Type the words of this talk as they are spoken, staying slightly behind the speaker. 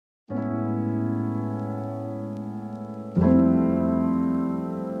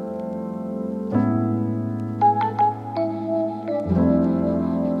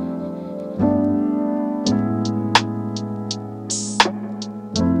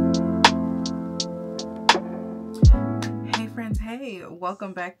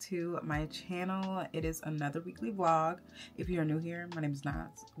welcome back to my channel. It is another weekly vlog. If you're new here, my name is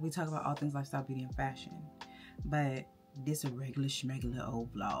Naz. We talk about all things lifestyle, beauty, and fashion, but this is a regular schmegular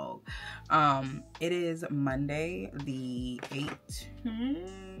old vlog. It is Monday the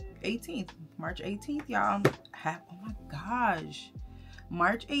 18th, March 18th, y'all. Oh my gosh,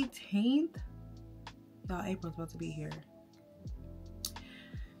 March 18th. Y'all, April's about to be here.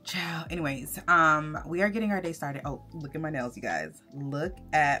 Ciao. Anyways, we are getting our day started. Oh, look at my nails, you guys. Look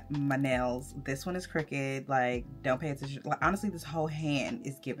at my nails. This one is crooked. Like, don't pay attention. Like, honestly, this whole hand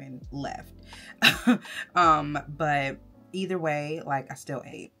is given left. But either way, like, I still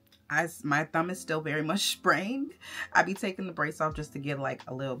ate. My thumb is still very much sprained. I be taking the brace off just to get like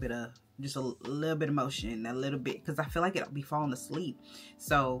a little bit of motion, a little bit, because I feel like it'll be falling asleep.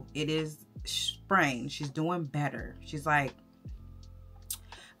 So it is sprained. She's doing better. She's like,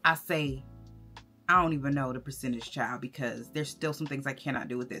 I say, I don't even know the percentage, child, because there's still some things I cannot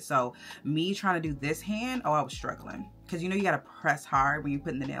do with it. So me trying to do this hand, oh, I was struggling. Because you know you got to press hard when you're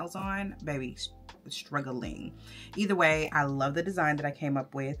putting the nails on, baby, struggling. Either way, I love the design that I came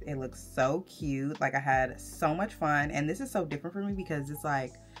up with. It looks so cute. Like, I had so much fun. And this is so different for me because it's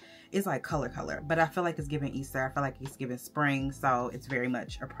like color. But I feel like it's giving Easter. I feel like it's giving spring. So it's very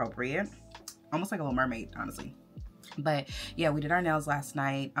much appropriate. Almost like a Little Mermaid, honestly. But yeah, we did our nails last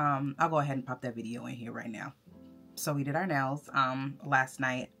night. I'll go ahead and pop that video in here right now. So we did our nails last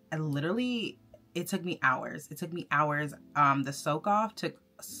night. It took me hours. The soak off took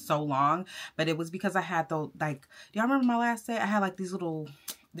so long, but it was because I had those, like, do y'all remember my last set? I had like these little,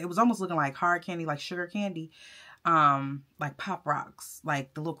 it was almost looking like hard candy, like sugar candy, like Pop Rocks,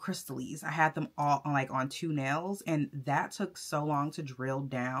 like the little crystalies. I had them all on 2 nails, and that took so long to drill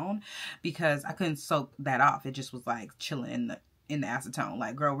down because I couldn't soak that off. It just was like chilling in the acetone.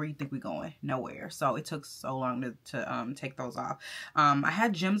 Like, girl, where you think we going? Nowhere. So it took so long to take those off. I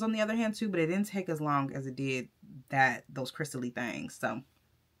had gems on the other hand too, but it didn't take as long as it did those crystally things. So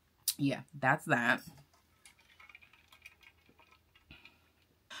yeah, that's that.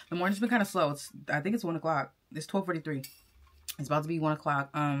 The morning's been kind of slow. I think it's 1 o'clock. It's 12:43. It's about to be 1 o'clock.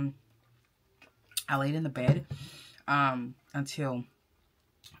 I laid in the bed until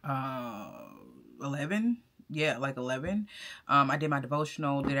 11. Yeah, like 11. I did my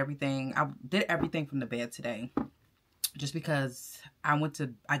devotional, did everything. I did everything from the bed today. Just because I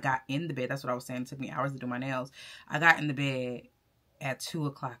got in the bed. That's what I was saying. It took me hours to do my nails. I got in the bed at 2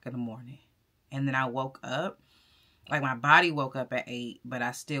 o'clock in the morning. And then I woke up. Like, my body woke up at 8, but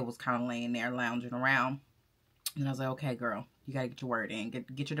I still was kind of laying there lounging around. And I was like, okay, girl, you got to get your word in.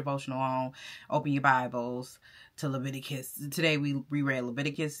 Get your devotional on. Open your Bibles to Leviticus. Today we reread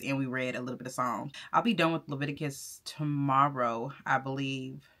Leviticus and we read a little bit of Psalms. I'll be done with Leviticus tomorrow, I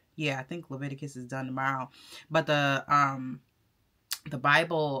believe. Yeah, I think Leviticus is done tomorrow. But the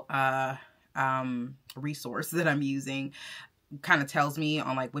Bible resource that I'm using kind of tells me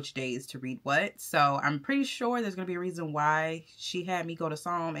on like which days to read what. So I'm pretty sure there's gonna be a reason why she had me go to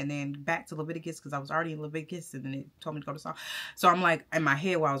Psalm and then back to Leviticus, because I was already in Leviticus and then it told me to go to Psalm. So I'm like, in my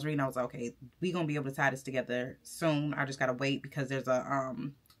head while I was reading, I was like, okay, we gonna be able to tie this together soon. I just gotta wait because there's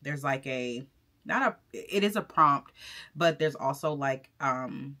like it is a prompt, but there's also like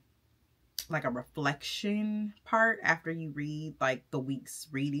a reflection part after you read like the week's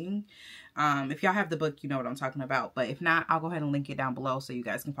reading. If y'all have the book, you know what I'm talking about, but if not, I'll go ahead and link it down below so you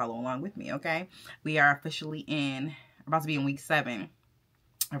guys can follow along with me. Okay, we are officially about to be in week 7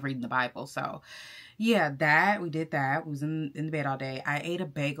 of reading the Bible. So yeah, we did that. We was in the bed all day. I ate a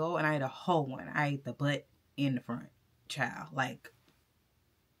bagel and I ate a whole one. I ate the butt in the front, child. Like,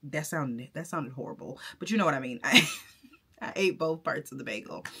 that sounded horrible, but you know what I mean. I ate both parts of the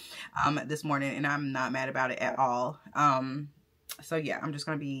bagel this morning, and I'm not mad about it at all. So yeah, I'm just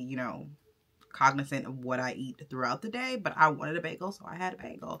going to be, you know, cognizant of what I eat throughout the day, but I wanted a bagel, so I had a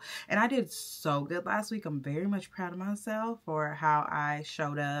bagel. And I did so good last week. I'm very much proud of myself for how I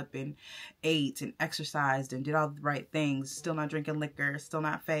showed up and ate and exercised and did all the right things. Still not drinking liquor, still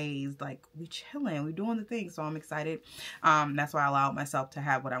not phased. Like, we chilling, we doing the thing. So I'm excited. That's why I allowed myself to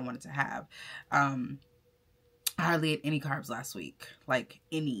have what I wanted to have. I hardly ate any carbs last week, like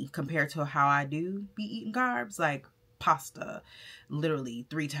any, compared to how I do be eating carbs, like pasta, literally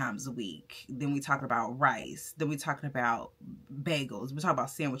 3 times a week. Then we talking about rice. Then we talking about bagels. We talking about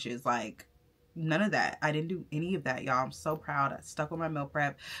sandwiches. Like, none of that. I didn't do any of that, y'all. I'm so proud. I stuck with my meal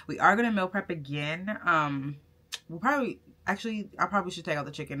prep. We are going to meal prep again. I probably should take out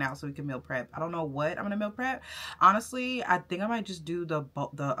the chicken now so we can meal prep. I don't know what I'm going to meal prep. Honestly, I think I might just do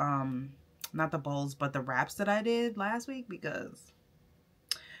not the bowls, but the wraps that I did last week, because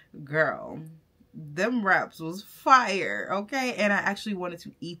girl, them wraps was fire, okay? And I actually wanted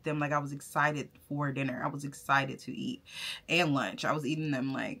to eat them. Like, I was excited for dinner. I was excited to eat. And lunch. I was eating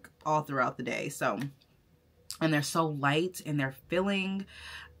them, like, all throughout the day. So, and they're so light and they're filling.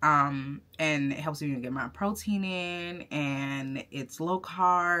 And it helps me get my protein in, and it's low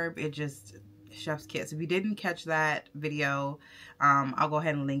carb. It just, chef's kiss. If you didn't catch that video, I'll go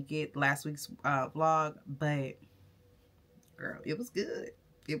ahead and link it, last week's vlog. But girl, it was good.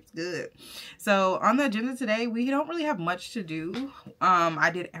 It was good. So on the agenda today, we don't really have much to do. I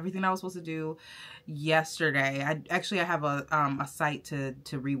did everything I was supposed to do yesterday. I have a site to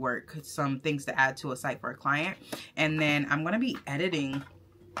rework, some things to add to a site for a client, and then I'm gonna be editing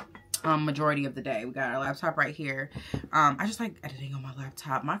majority of the day. We got our laptop right here. I just like editing on my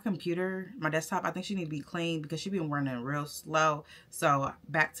laptop. My computer, my desktop, I think she need to be cleaned because she been running real slow. So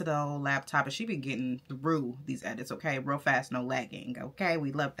back to the old laptop, and she been getting through these edits, okay? Real fast, no lagging, okay?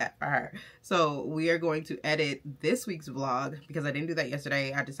 We love that for her. So we are going to edit this week's vlog because I didn't do that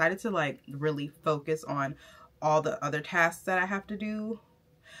yesterday. I decided to like really focus on all the other tasks that I have to do,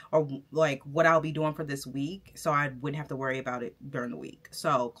 or like what I'll be doing for this week, so I wouldn't have to worry about it during the week.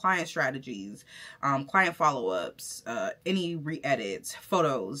 So client strategies, client follow-ups, any re-edits,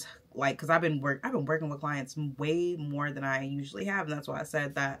 photos, like, because I've been working with clients way more than I usually have, and that's why I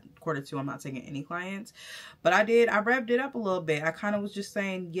said that Q2 I'm not taking any clients. But I revved it up a little bit. I kind of was just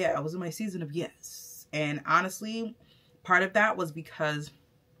saying, yeah, I was in my season of yes. And honestly, part of that was because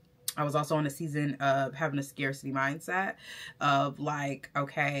I was also in a season of having a scarcity mindset of like,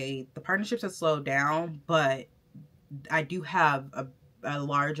 okay, the partnerships have slowed down, but I do have a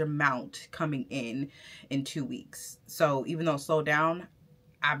large amount coming in 2 weeks. So even though it slowed down,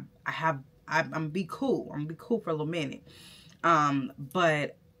 I'm gonna be cool. I'm gonna be cool for a little minute.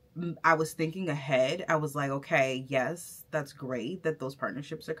 But I was thinking ahead. I was like, okay, yes, that's great that those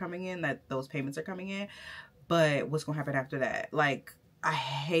partnerships are coming in, that those payments are coming in, but what's gonna happen after that? Like, I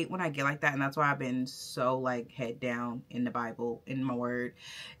hate when I get like that, and that's why I've been so like head down in the Bible, in my word.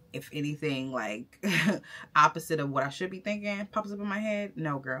 If anything like opposite of what I should be thinking pops up in my head,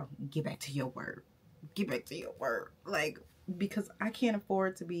 no girl, get back to your word. Get back to your word. Like, because I can't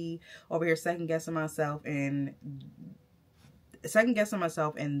afford to be over here second guessing myself and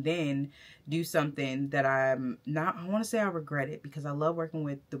then do something that I'm not, I want to say I regret it, because I love working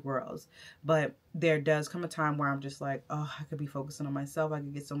with the girls, but there does come a time where I'm just like, oh, I could be focusing on myself. I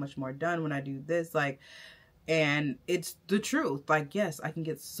could get so much more done when I do this. Like, and it's the truth. Like, yes, I can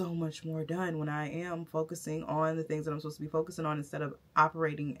get so much more done when I am focusing on the things that I'm supposed to be focusing on, instead of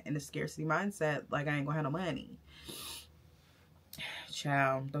operating in a scarcity mindset. Like, I ain't gonna have no money.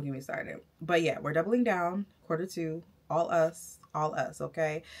 Child, don't get me started. But yeah, we're doubling down. Q2, all us,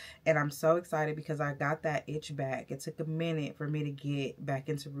 okay? And I'm so excited because I got that itch back. It took a minute for me to get back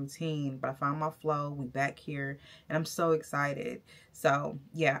into routine, but I found my flow. We back here, and I'm so excited. So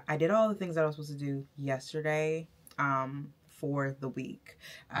yeah, I did all the things that I was supposed to do yesterday for the week.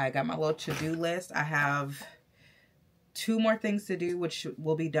 I got my little to-do list. I have 2 more things to do, which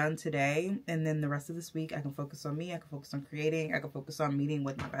will be done today, and then the rest of this week I can focus on me. I can focus on creating. I can focus on meeting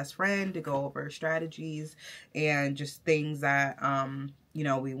with my best friend to go over strategies and just things that you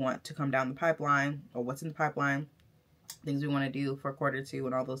know, we want to come down the pipeline, or what's in the pipeline, things we want to do for Q2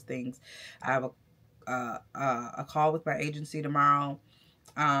 and all those things. I have a call with my agency tomorrow.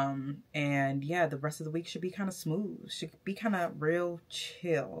 And yeah, the rest of the week should be kind of smooth, should be kind of real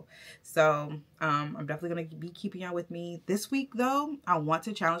chill. So I'm definitely gonna be keeping y'all with me this week. Though I want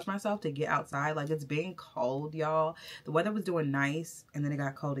to challenge myself to get outside. Like, it's been cold, y'all. The weather was doing nice, and then it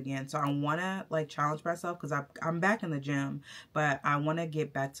got cold again. So I want to like challenge myself, because I'm back in the gym, but I want to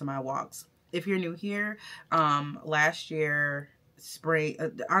get back to my walks. If you're new here, last year spring,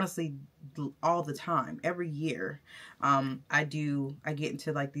 honestly, all the time, every year, I get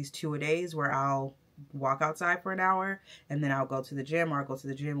into like these 2-a-days where I'll walk outside for an hour, and then I'll go to the gym, or I'll go to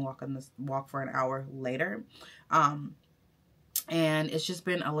the gym, walk for an hour later. And it's just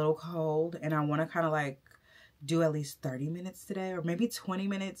been a little cold, and I want to kind of like do at least 30 minutes today, or maybe 20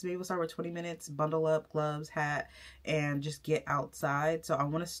 minutes. Maybe we'll start with 20 minutes, bundle up, gloves, hat, and just get outside. So I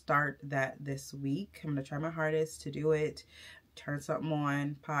want to start that this week. I'm going to try my hardest to do it. Turn something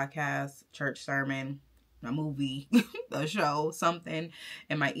on, podcast, church sermon, a movie, a show, something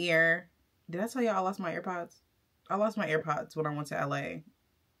in my ear. Did I tell y'all I lost my AirPods? I lost my AirPods when I went to LA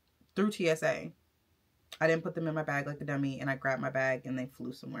through TSA. I didn't put them in my bag like a dummy, and I grabbed my bag and they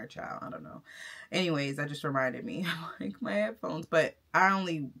flew somewhere, child. I don't know. Anyways, that just reminded me like my headphones, but I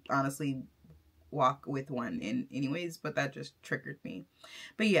only honestly walk with one in anyways, but that just triggered me.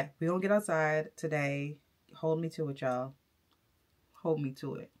 But yeah, we gonna get outside today. Hold me to it, y'all. Hold me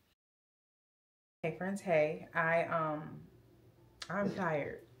to it. Hey friends, hey. I'm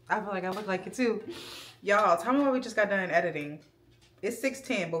tired. I feel like I look like it too. Y'all, tell me what we just got done editing. It's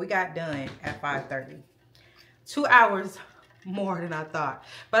 6:10, but we got done at 5:30. 2 hours more than I thought.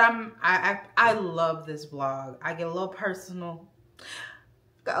 But I love this vlog. I get a little personal,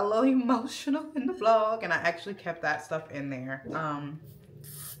 got a little emotional in the vlog, and I actually kept that stuff in there. I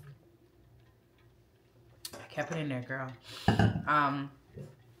kept it in there, girl.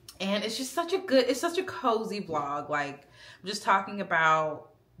 And it's just such a good, it's such a cozy vlog. Like, I'm just talking about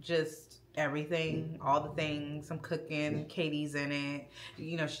just everything, all the things. I'm cooking, Katie's in it.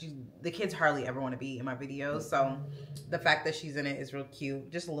 You know, the kids hardly ever want to be in my videos. So the fact that she's in it is real cute,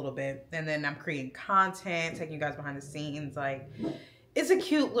 just a little bit. And then I'm creating content, taking you guys behind the scenes. Like, it's a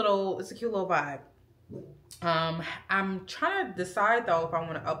cute little vibe. I'm trying to decide though if I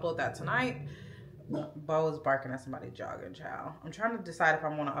want to upload that tonight. Bo is barking at somebody jogging, child. I'm trying to decide if I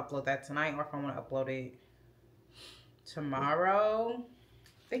want to upload that tonight or if I want to upload it tomorrow.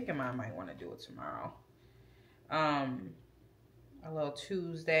 Thinking I might want to do it tomorrow. A little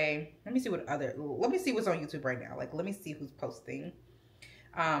Tuesday. Let me see what's on YouTube right now. Like, let me see who's posting.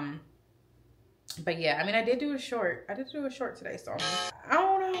 But yeah, I mean, I did do a short today, so I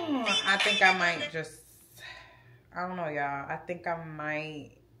don't know. I think I might just, I don't know, y'all. I think I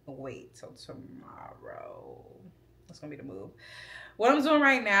might wait till tomorrow. That's gonna be the move. What I'm doing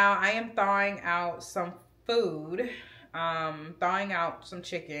right now, I am thawing out some food, thawing out some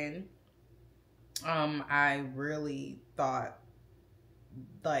chicken. I really thought,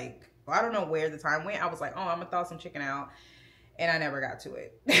 like, I don't know where the time went. I was like, oh, I'm gonna thaw some chicken out, and I never got to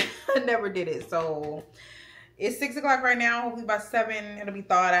it. I never did it. So it's 6 o'clock right now. Hopefully by 7 it'll be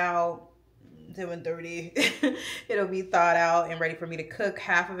thawed out. 7:30 it'll be thawed out and ready for me to cook.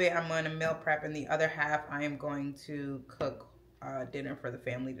 Half of it I'm going to meal prep, and the other half I am going to cook dinner for the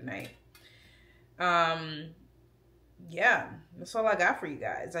family tonight. Yeah, that's all I got for you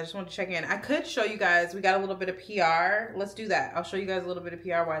guys. I just want to check in. I could show you guys, we got a little bit of PR. Let's do that. I'll show you guys a little bit of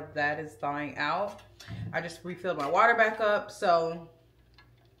PR while that is thawing out. I just refilled my water back up, so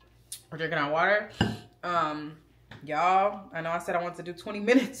we're drinking our water. Y'all, I know I said I wanted to do 20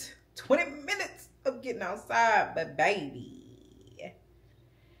 minutes of getting outside, but baby,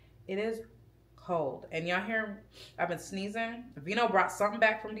 it is cold. And y'all hear I've been sneezing. Vino brought something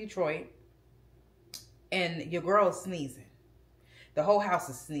back from Detroit, and your girl is sneezing. The whole house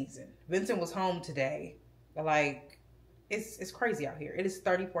is sneezing. Vincent was home today. Like, it's crazy out here. It is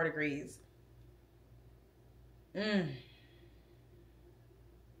 34 degrees. I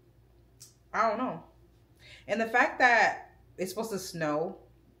don't know. And the fact that it's supposed to snow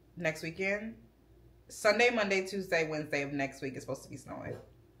next weekend, Sunday, Monday, Tuesday, Wednesday of next week is supposed to be snowing.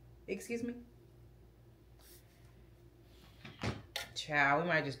 Excuse me? Child, we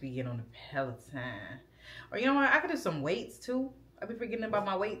might just be getting on the Peloton. Or you know what? I could do some weights too. I've been forgetting about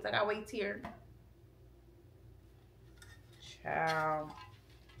my weights. I got weights here. Child.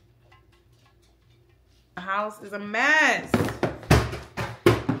 The house is a mess.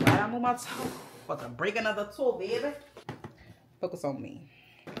 Right, I move my toe. About to break another toe, baby. Focus on me.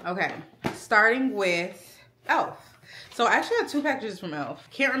 Okay, starting with e.l.f. So I actually had 2 packages from e.l.f.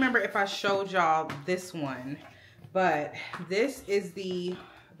 Can't remember if I showed y'all this one, but this is the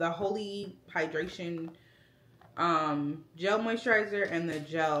Holy Hydration gel moisturizer and the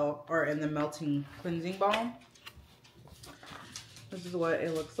gel, or in the melting cleansing balm. This is what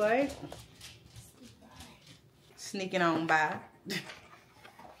it looks like. Sneaking on by.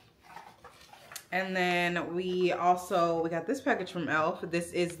 And then we got this package from e.l.f.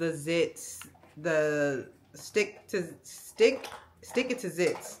 This is the Zits, the stick it to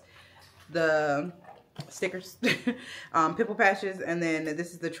Zits, the stickers, pimple patches. And then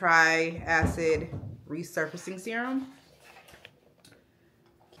this is the Tri-Acid Resurfacing Serum.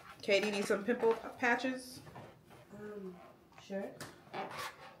 Katie, need some pimple patches? Sure.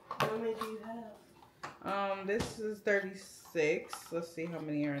 How many do you have? This is 36. Let's see how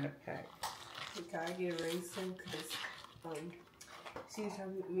many are in a pack. I get raised some because she was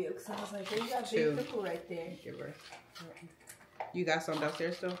having milk, so I was like, hey, you got 2. big pickle right there. Give her. You got some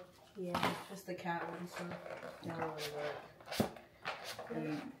downstairs still? Yeah, just the cat one, so that don't really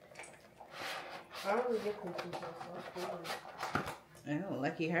work. I don't really get pimples, so Oh,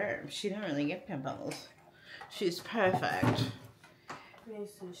 lucky her. She didn't really get pimples. She's perfect. They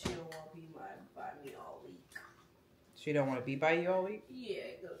said she don't want to be by me all week. She don't want to be by you all week? Yeah,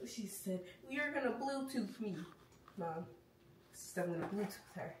 she said, you're going to Bluetooth me. Mom, she said I'm going to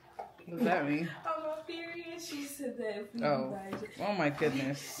Bluetooth her. What does that mean? I'm on period. She said that if we Oh my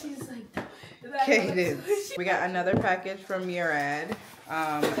goodness. She's like, okay, we got another package from Murad.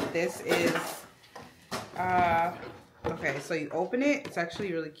 This is Okay, so you open it. It's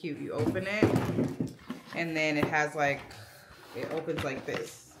actually really cute. You open it, and then it has like, it opens like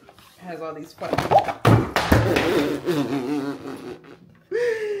this. It has all these fun.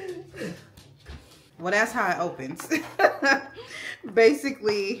 Well, that's how it opens.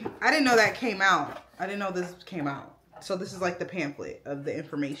 Basically, I didn't know that came out. I didn't know this came out. So this is like the pamphlet of the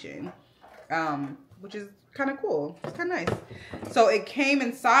information, which is kind of cool. It's kind of nice. So it came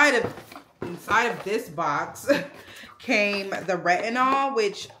inside of this box came the retinol,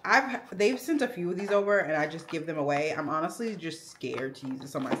 which they've sent a few of these over and I just give them away. I'm honestly just scared to use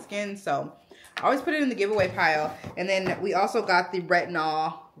this on my skin, so I always put it in the giveaway pile. And then we also got the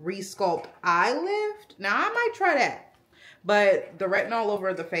retinol Resculpt Eye Lift. Now I might try that, but the retinol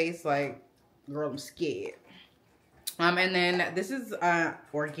over the face, like, girl, I'm scared. And then this is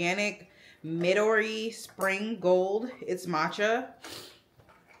organic Midori Spring Gold. It's matcha.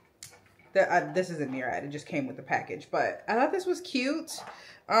 This isn't near ad. It just came with the package, but I thought this was cute.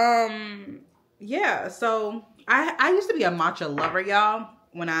 Yeah, so I used to be a matcha lover, y'all.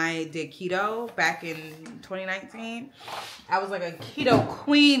 When I did keto back in 2019, I was like a keto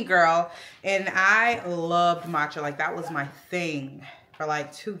queen, girl, and I loved matcha. Like, that was my thing for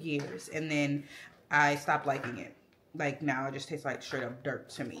like 2 years, and then I stopped liking it. Like, now it just tastes like straight up dirt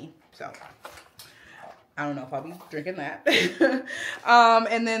to me. So I don't know if I'll be drinking that.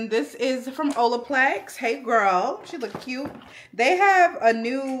 And then this is from Olaplex. Hey girl, she look cute. They have a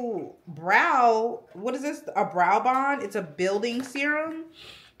new brow, what is this? A brow bond. It's a building serum.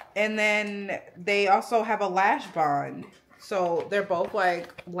 And then they also have a lash bond. So they're both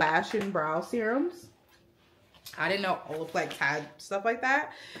like lash and brow serums. I didn't know Olaplex had stuff like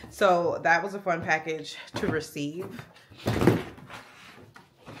that. So that was a fun package to receive.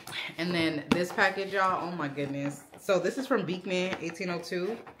 And then this package, y'all, oh my goodness. So this is from Beekman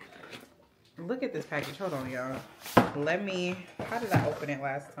 1802. Look at this package. Hold on, y'all. How did I open it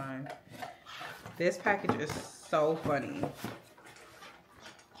last time? This package is so funny.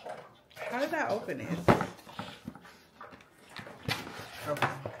 How did I open it? Okay.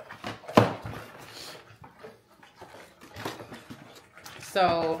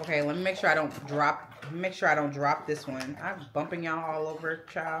 So, okay, let me make sure I don't drop this one. I'm bumping y'all all over,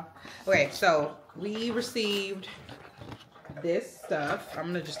 child. Okay, so we received this stuff. I'm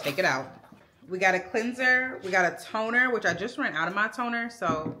gonna just take it out. We got a cleanser, we got a toner, which I just ran out of my toner,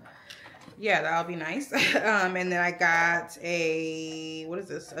 so yeah, that'll be nice. And then I got what is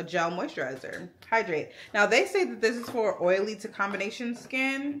this? A gel moisturizer. Hydrate. Now they say that this is for oily to combination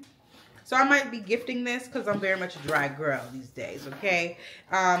skin. So I might be gifting this because I'm very much a dry girl these days, okay?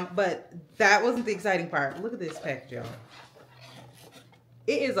 But that wasn't the exciting part. Look at this package, y'all.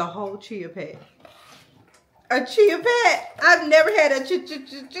 It is a whole chia pet. A chia pet? I've never had a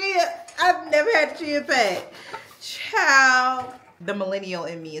chia. I've never had a chia pet. Child. The millennial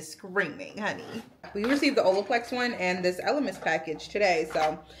in me is screaming, honey. We received the Olaplex one and this Elemis package today.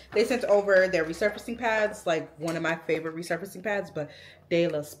 So they sent over their resurfacing pads, like one of my favorite resurfacing pads, but they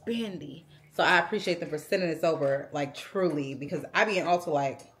look spendy. So I appreciate them for sending this over, like, truly, because I be in Ulta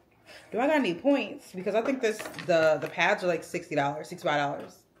like, do I got any points? Because I think the pads are like $60,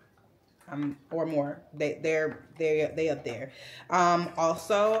 $65. Or more. They up there.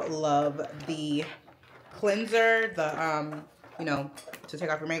 Also love the cleanser, the you know, to take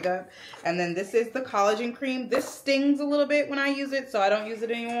off your makeup. And then this is the collagen cream. This stings a little bit when I use it, so I don't use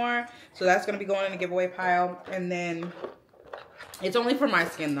it anymore. So that's gonna be going in the giveaway pile. And then it's only for my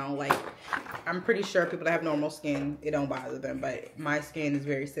skin though. Like, I'm pretty sure people that have normal skin, it don't bother them, but my skin is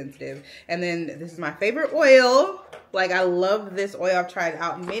very sensitive. And then this is my favorite oil. Like, I love this oil. I've tried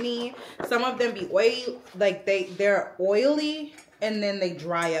out many. Some of them be oily, like they're oily and then they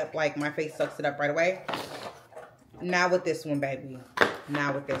dry up. Like, my face sucks it up right away. Not with this one, baby.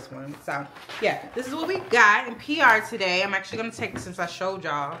 Not with this one. So, yeah, this is what we got in PR today. I'm actually going to take this since I showed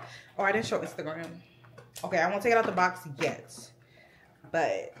y'all. Oh, I didn't show Instagram. Okay, I won't take it out the box yet.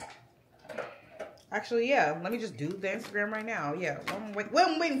 But, actually, yeah. Let me just do the Instagram right now. Yeah, what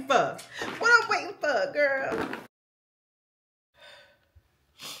I'm waiting for. What I'm waiting for, girl.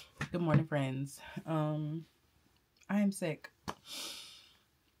 Good morning, friends. I am sick.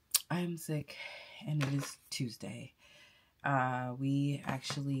 I am sick. And it is Tuesday. We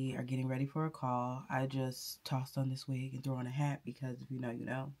actually are getting ready for a call. I just tossed on this wig and threw on a hat because if you know, you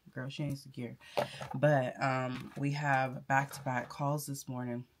know. Girl, she ain't secure. But we have back-to-back calls this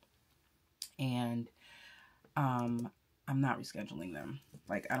morning. And I'm not rescheduling them.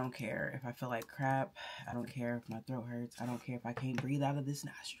 Like, I don't care if I feel like crap. I don't care if my throat hurts. I don't care if I can't breathe out of this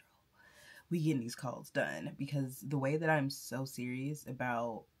nostril. We getting these calls done because the way that I'm so serious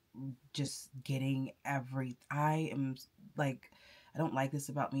about just getting I am like, I don't like this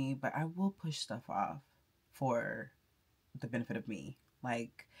about me, but I will push stuff off for the benefit of me.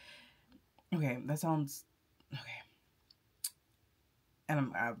 Like, okay, that sounds okay.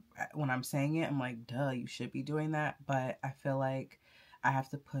 And when I'm saying it, I'm like, duh, you should be doing that. But I feel like I have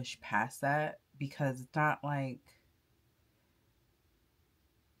to push past that, because it's not like,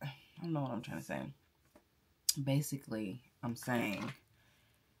 I don't know what I'm trying to say. Basically, I'm saying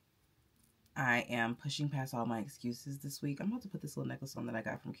I am pushing past all my excuses this week. I'm about to put this little necklace on that I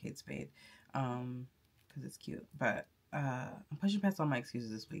got from Kate Spade, because it's cute. But I'm pushing past all my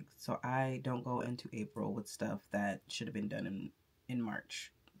excuses this week, so I don't go into April with stuff that should have been done in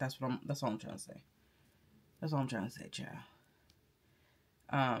March. That's all I'm trying to say. That's all I'm trying to say, child.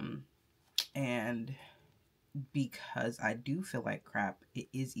 And because I do feel like crap, it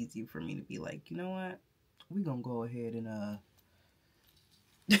is easy for me to be like, you know what? We're gonna go ahead and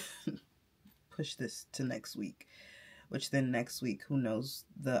push this to next week. Which then next week, who knows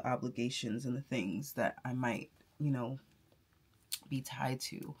the obligations and the things that I might, be tied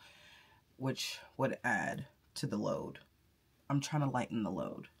to, which would add to the load. I'm trying to lighten the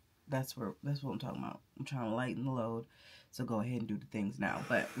load. That's what I'm talking about. I'm trying to lighten the load. So go ahead and do the things now.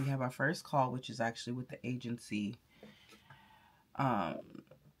 But we have our first call, which is actually with the agency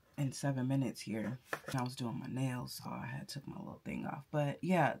in 7 minutes here. I was doing my nails, so I had took my little thing off. But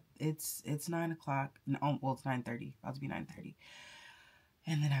yeah, it's 9 o'clock. No, well, it's 9:30. About to be 9:30.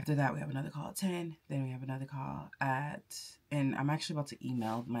 And then after that, we have another call at 10. Then we have another call and I'm actually about to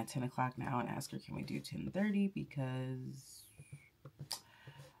email my 10 o'clock now and ask her, can we do 10:30? Because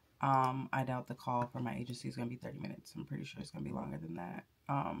I doubt the call for my agency is going to be 30 minutes. I'm pretty sure it's going to be longer than that.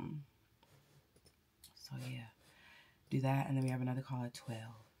 So yeah, do that. And then we have another call at 12.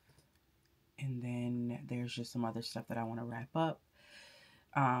 And then there's just some other stuff that I want to wrap up.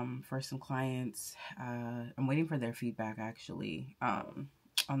 For some clients, I'm waiting for their feedback actually,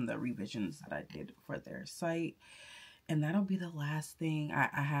 on the revisions that I did for their site. And that'll be the last thing I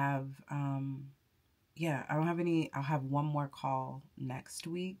have. Yeah, I don't have any. I'll have one more call next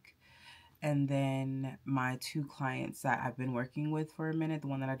week. And then my 2 clients that I've been working with for a minute, the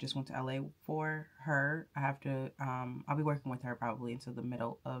one that I just went to LA for, her, I have to, I'll be working with her probably until the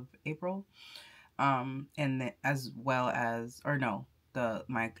middle of April. And then as well as, or no,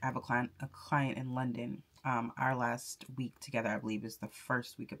 I have a client in London. Our last week together, I believe, is the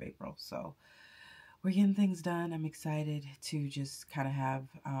first week of April. So we're getting things done. I'm excited to just kind of have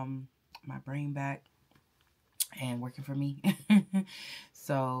my brain back and working for me.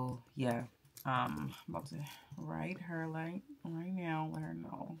 So yeah, I'm about to write her like right now, let her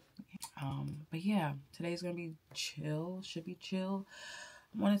know. But yeah, today's gonna be chill. Should be chill.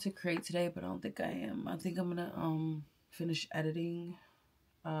 I wanted to create today, but I don't think I am. I think I'm gonna finish editing.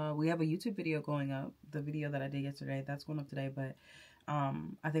 We have a YouTube video going up. The video that I did yesterday, that's going up today. But I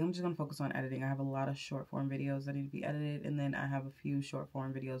think I'm just going to focus on editing. I have a lot of short form videos that need to be edited. And then I have a few short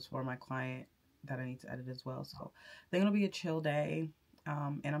form videos for my client that I need to edit as well. So they're going to be a chill day.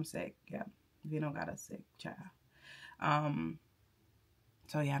 And I'm sick. Yeah. If you don't got a sick child.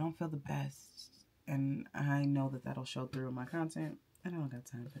 So yeah, I don't feel the best. And I know that that'll show through in my content. And I don't got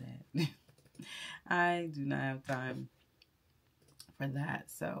time for that. I do not have time for that.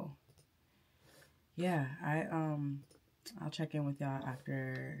 So yeah, I'll check in with y'all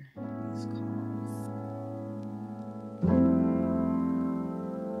after these calls.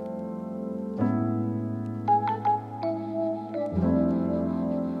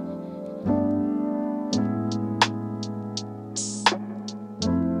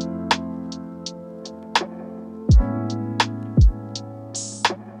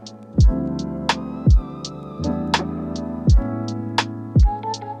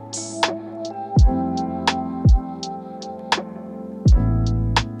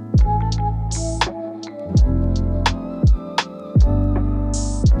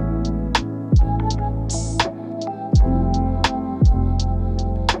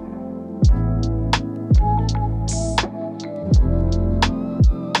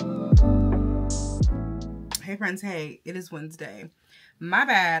 Friends, hey, it is Wednesday. My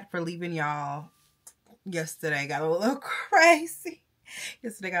bad for leaving y'all yesterday. Got a little crazy.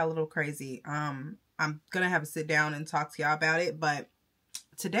 I'm gonna have to sit down and talk to y'all about it, but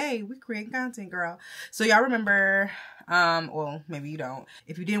today we create content, girl. So y'all remember, well, maybe you don't.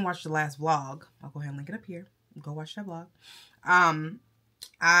 If you didn't watch the last vlog, I'll go ahead and link it up here. Go watch that vlog.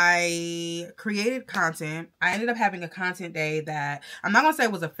 I created content. I ended up having a content day that I'm not going to say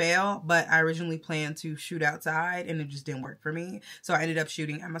it was a fail, but I originally planned to shoot outside and it just didn't work for me. So I ended up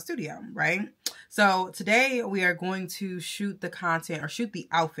shooting at my studio, right? So today we are going to shoot the content or shoot the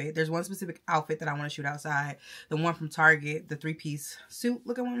outfit. There's one specific outfit that I want to shoot outside. The one from Target, the 3-piece suit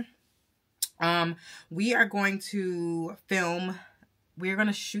looking one. We are going to film. We're going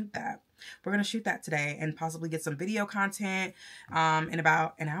to shoot that. We're going to shoot that today and possibly get some video content in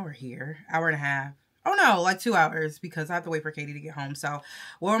about an hour here, hour and a half. Oh no, like 2 hours because I have to wait for Katie to get home. So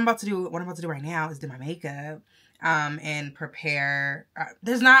what I'm about to do right now is do my makeup and prepare.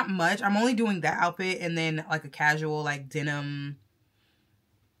 There's not much. I'm only doing that outfit and then like a casual like denim,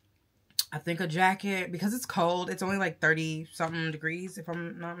 I think a jacket because it's cold. It's only like 30 something degrees if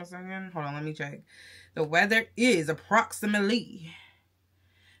I'm not mistaken. Hold on, let me check. The weather is approximately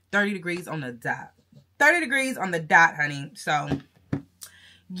 30 degrees on the dot. 30 degrees on the dot, honey. So,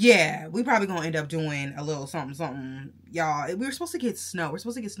 yeah, we probably gonna end up doing a little something, something. Y'all, we were supposed to get snow. We're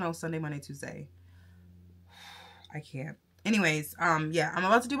supposed to get snow Sunday, Monday, Tuesday. I can't. Anyways, yeah, I'm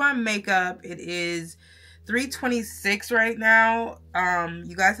about to do my makeup. It is 3:26 right now.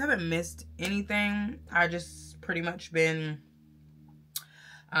 You guys haven't missed anything. I just pretty much been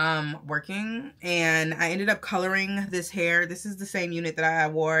working, and I ended up coloring this hair. This is the same unit that I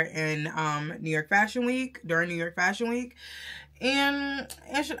wore in New York Fashion Week, during New York Fashion Week, and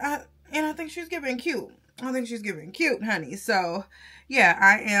I think she's giving cute. I think she's giving cute, honey. So yeah,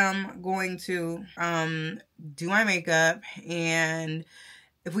 I am going to do my makeup, and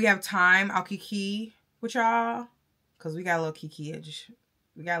if we have time, I'll kiki with y'all because we got a little kiki-age.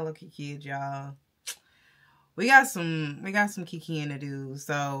 We got a little kiki-age, y'all. We got some kikiing to do,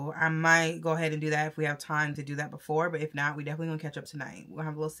 so I might go ahead and do that if we have time to do that before. But if not, we definitely gonna catch up tonight. We're gonna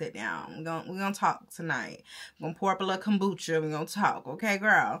have a little sit down. We're gonna talk tonight. We're gonna pour up a little kombucha. We're gonna talk, okay,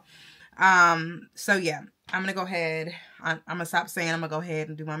 girl? So yeah, I'm gonna go ahead. I'm gonna stop saying I'm gonna go ahead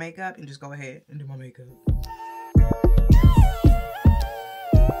and do my makeup and just go ahead and do my makeup.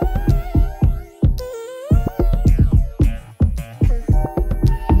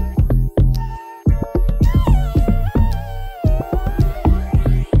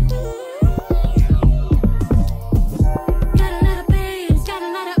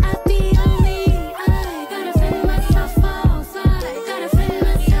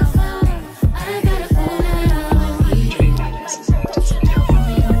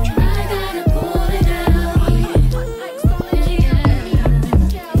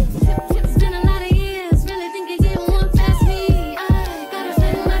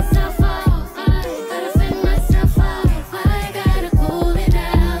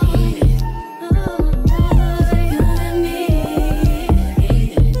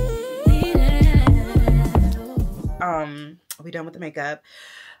 Are we done with the makeup?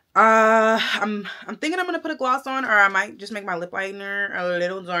 I'm thinking I'm gonna put a gloss on, or I might just make my lip liner a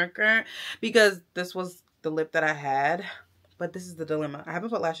little darker because this was the lip that I had. But this is the dilemma. I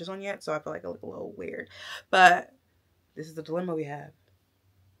haven't put lashes on yet, so I feel like I look a little weird. But this is the dilemma we have.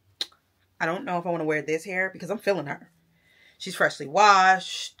 I don't know if I want to wear this hair because I'm feeling her. She's freshly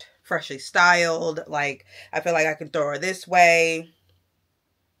washed, freshly styled. Like, I feel like I can throw her this way.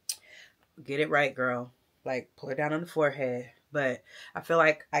 Get it right, girl. Like, pull her down on the forehead. But I feel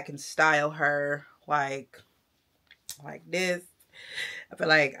like I can style her like this. I feel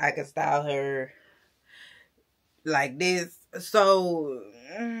like I can style her like this. So,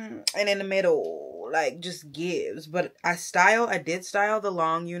 and in the middle, like, just gives. But I did style the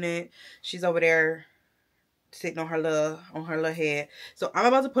long unit. She's over there sitting on her little head. So I'm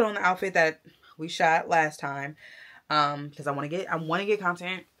about to put on the outfit that we shot last time. Because I want to get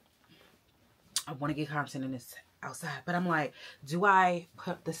content. I want to get content in this outside. But I'm like, do I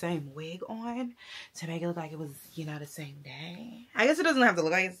put the same wig on to make it look like it was, you know, the same day? I guess it doesn't have to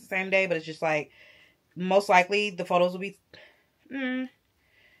look like it's the same day, but it's just like, most likely the photos will be, I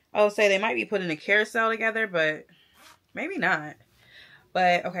would say they might be putting a carousel together, but maybe not.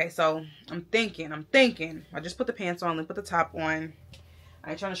 But, okay, so I'm thinking. I just put the pants on and put the top on.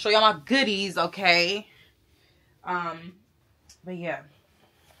 I ain't trying to show y'all my goodies, okay? But yeah.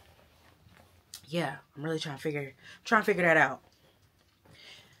 Yeah, I'm really trying to figure that out.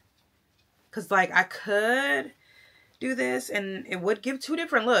 Cause like I could do this and it would give two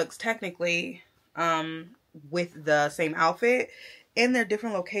different looks technically, with the same outfit, and they're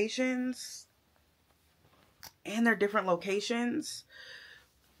different locations.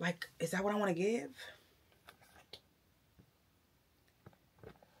 Like, is that what I want to give?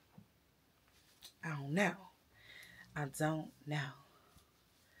 I don't know.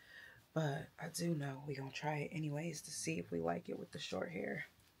 But I do know we're going to try it anyways to see if we like it with the short hair.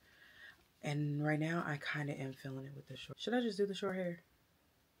 And right now, I kind of am feeling it with the short. Should I just do the short hair?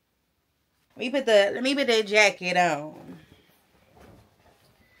 Let me put the jacket on.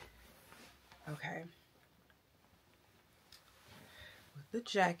 Okay. With the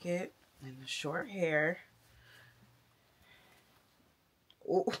jacket and the short hair.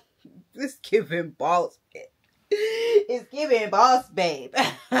 Oh, it's giving boss. It's giving boss, babe.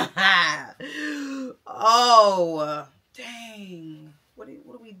 Oh, dang. What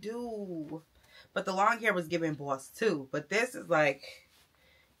do we do? But the long hair was giving boss too. But this is like,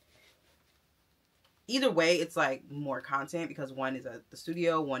 either way, it's like more content because one is at the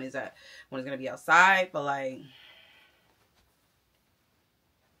studio, one is gonna be outside. But like,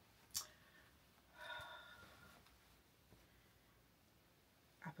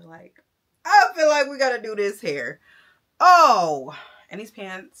 I feel like we gotta do this hair. Oh, and these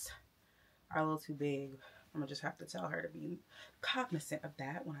pants are a little too big. I'm gonna just have to tell her to be cognizant of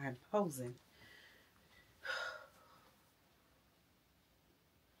that when I'm posing.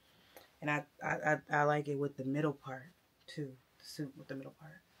 And I like it with the middle part too, the suit with the middle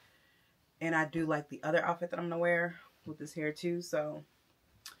part. And I do like the other outfit that I'm gonna wear with this hair too, so.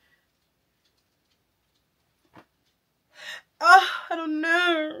 Oh, I don't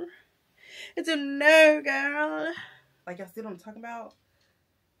know. It's a no, girl. Like, y'all see what I'm talking about?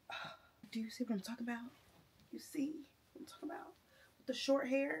 Do you see what I'm talking about? You see what I'm talking about? With the short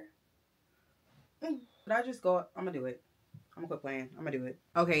hair? But I just go, I'm gonna do it. I'm gonna quit playing. I'm gonna do it.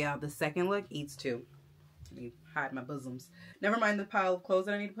 Okay, y'all, the second look eats two. Let me hide my bosoms. Never mind the pile of clothes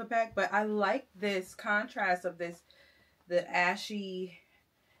that I need to put back, but I like this contrast of this, the ashy,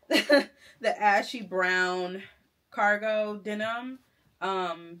 the ashy brown cargo denim,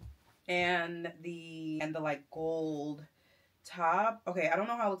 and the like gold top. Okay, I don't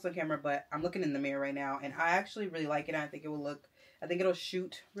know how it looks on camera, but I'm looking in the mirror right now, and I actually really like it. I think it'll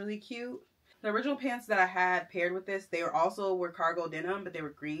shoot really cute. The original pants that I had paired with this, they were cargo denim, but they were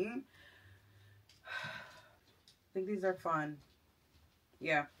green. I think these are fun.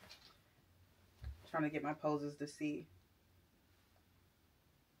 Yeah. Trying to get my poses to see.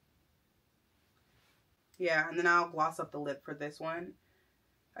 Yeah, and then I'll gloss up the lip for this one.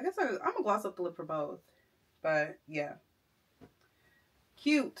 I guess I'm gonna gloss up the lip for both. But yeah.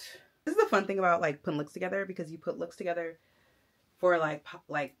 Cute. This is the fun thing about like putting looks together, because you put looks together for like,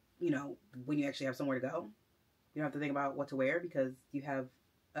 you know, when you actually have somewhere to go. You don't have to think about what to wear because you have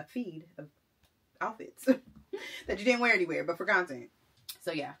a feed of outfits that you didn't wear anywhere, but for content.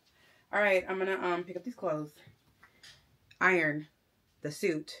 So yeah. All right, I'm gonna pick up these clothes, iron the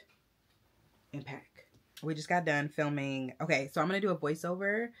suit, and pack. We just got done filming. Okay, so I'm gonna do a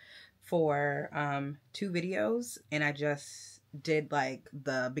voiceover for 2 videos, and I just did like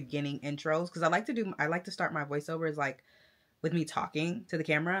the beginning intros because I like to start my voiceovers like with me talking to the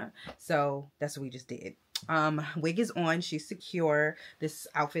camera. So that's what we just did. Wig is on. She's secure. This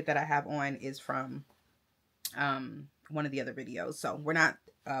outfit that I have on is from one of the other videos. So we're not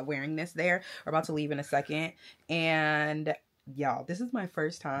wearing this there. We're about to leave in a second. And y'all, this is my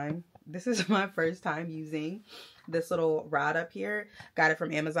first time. This is my first time using this little rod up here. Got it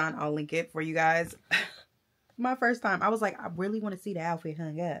from Amazon. I'll link it for you guys. My first time. I was like, I really want to see the outfit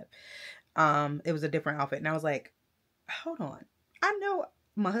hung up. It was a different outfit. And I was like, hold on. I know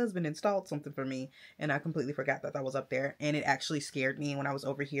my husband installed something for me, and I completely forgot that was up there. And it actually scared me when I was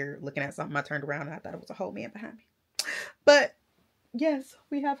over here looking at something. I turned around and I thought it was a whole man behind me. But yes,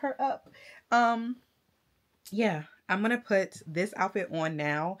 we have her up. Yeah, I'm going to put this outfit on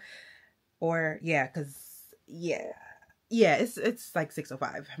now. Or yeah, because yeah, it's like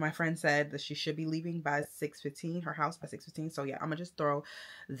 6:05. My friend said that she should be leaving by 6:15, her house by 6:15. So yeah, I'm gonna just throw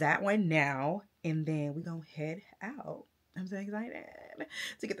that one now, and then we gonna head out. I'm so excited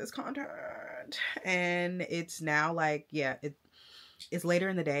to get this content. And it's now like, yeah, it's later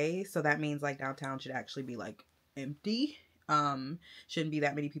in the day, so that means like downtown should actually be like empty. Shouldn't be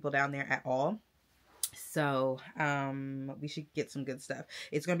that many people down there at all. So we should get some good stuff.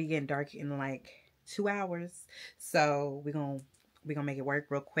 It's gonna be getting dark in like 2 hours, so we're gonna make it work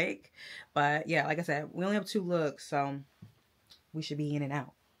real quick. But yeah, like I said, we only have 2 looks, so we should be in and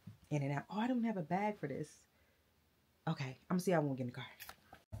out. Oh, I don't have a bag for this. Okay, I'm gonna see how I won't get in the car.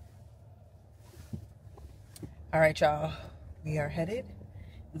 All right, y'all, we are headed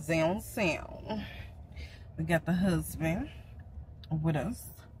downtown. We got the husband with us.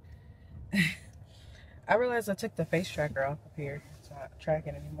 I realized I took the face tracker off of here. It's not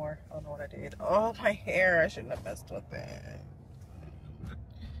tracking anymore. I don't know what I did. Oh, my hair. I shouldn't have messed with it.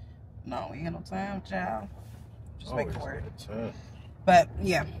 No, we ain't got no time, child. Just make it work. But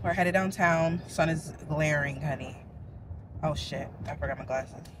yeah, we're headed downtown. Sun is glaring, honey. Oh shit, I forgot my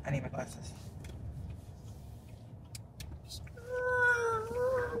glasses. I need my glasses.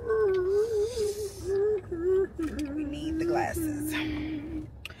 We need the glasses.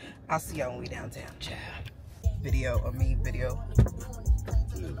 I'll see y'all when we downtown, child. Video of me, video.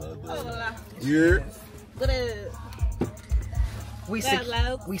 Yeah. We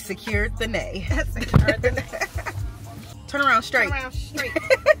secured the nay. Turn around straight. Turn around straight.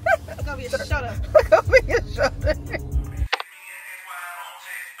 Look over your shoulder. Look over your shoulder.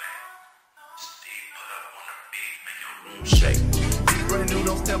 Shake. Brand new,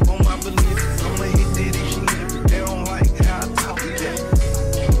 don't step on my beliefs. I'ma hit that if she live it. They don't like how I talk to that.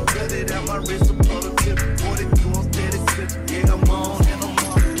 Cut it out my wrist, a pull a clip. 42 on steady slip. Yeah, I'm on and I'm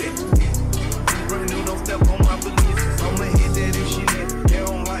off that. Brand new, don't step on my beliefs. I'ma hit that if she live it. They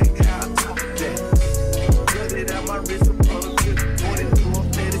don't like how I talk to that. Cut it out my wrist, a pull a clip. 42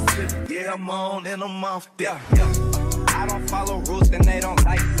 on steady slip. Yeah, I'm on and I'm off that. I don't follow rules and they don't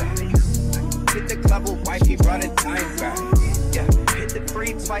like that. Hit the club with wifey, brought it time back. Yeah, hit the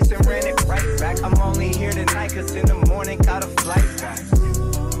free twice and ran it right back. I'm only here tonight cause in the morning got a flight back.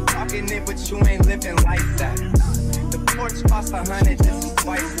 Talking it but you ain't living like that. The porch cost 100, this is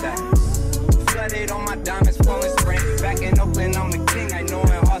twice that. Flooded on my diamonds, flowing spraying. Back in Oakland, I'm the king. I know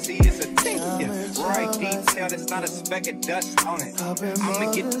in Aussie it's a thing. Yeah, right detail, there's not a speck of dust on it.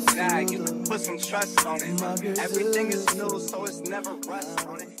 I'ma get the bag, you can put some trust on it. Everything is new, so it's never rust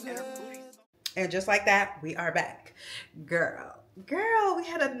on it. And just like that, we are back. Girl, we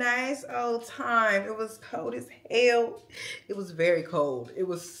had a nice old time. It was cold as hell. It was very cold. It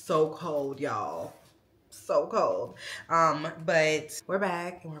was so cold, y'all. So cold. But we're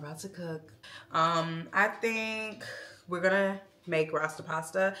back and we're about to cook. I think we're gonna make rasta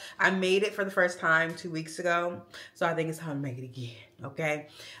pasta. I made it for the first time 2 weeks ago, so I think it's time to make it again, okay?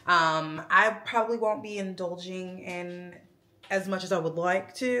 I probably won't be indulging in as much as I would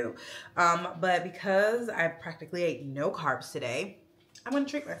like to, but because I practically ate no carbs today, I'm gonna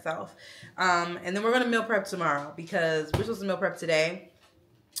treat myself. And then we're gonna meal prep tomorrow because we're supposed to meal prep today.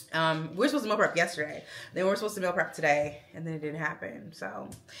 We're supposed to meal prep yesterday. Then we're supposed to meal prep today, and then it didn't happen. So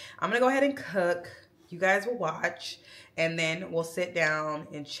I'm gonna go ahead and cook. You guys will watch, and then we'll sit down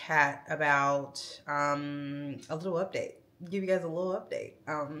and chat about a little update. Give you guys a little update.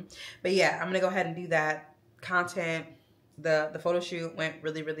 But yeah, I'm gonna go ahead and do that content. The photo shoot went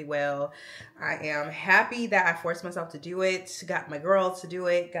really, really well. I am happy that I forced myself to do it. Got my girls to do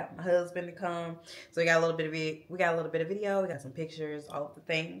it. Got my husband to come. So we got a little bit of video. We got some pictures, all of the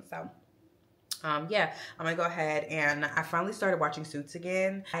things. So yeah, I'm gonna go ahead and I finally started watching Suits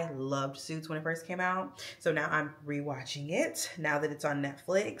again. I loved Suits when it first came out. So now I'm rewatching it now that it's on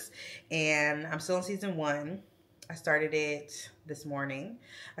Netflix, and I'm still in season 1. I started it this morning.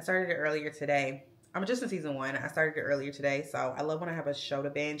 I started it earlier today. I'm just in season 1. I started it earlier today, so I love when I have a show to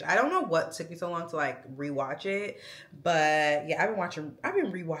binge. I don't know what took me so long to like rewatch it, but yeah, I've been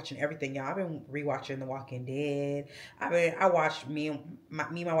rewatching everything, y'all. I've been rewatching The Walking Dead. I watched me,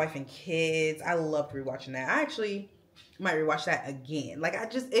 my wife and kids. I loved rewatching that. I actually might rewatch that again. Like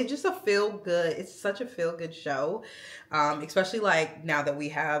it's just a feel good. It's such a feel good show, especially like now that we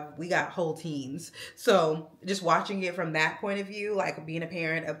got whole teens. So just watching it from that point of view, like being a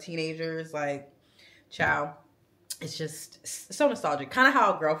parent of teenagers, like. Ciao. It's just so nostalgic. Kind of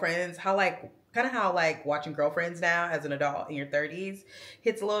how watching Girlfriends now as an adult in your 30s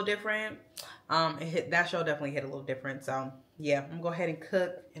hits a little different. That show definitely hit a little different. So yeah, I'm gonna go ahead and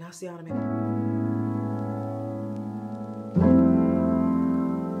cook, and I'll see y'all in a minute.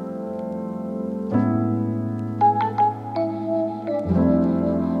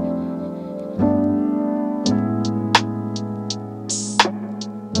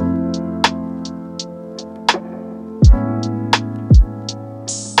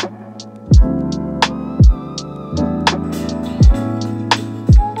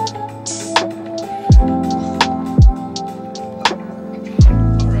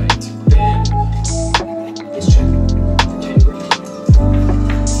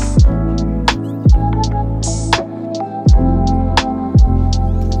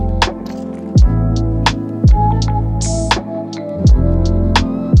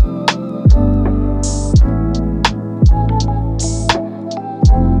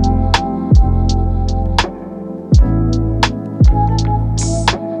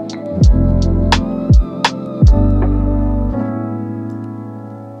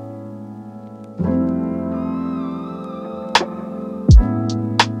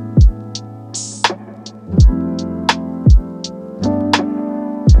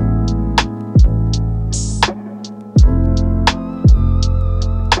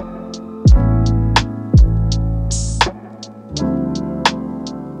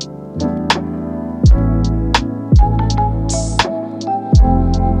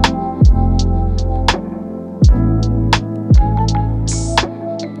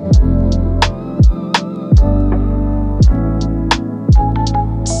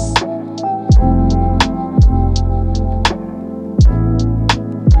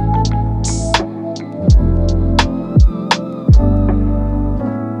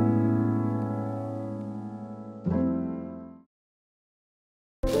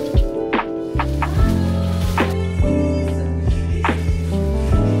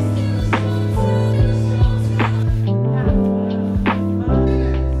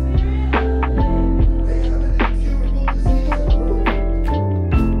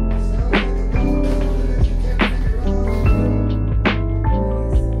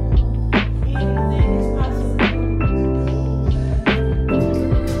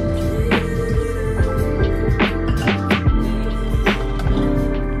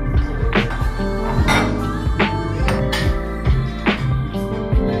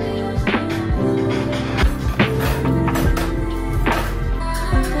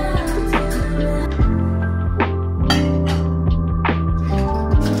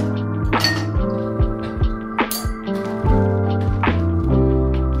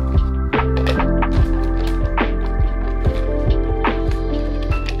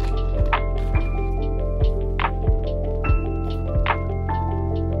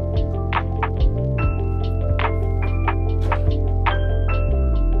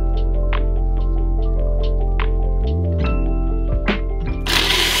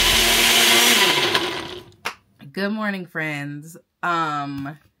 Good morning, friends.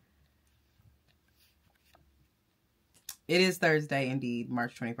 It is Thursday indeed,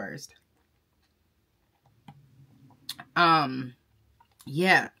 March 21st.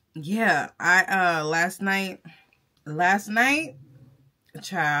 Yeah. I last night,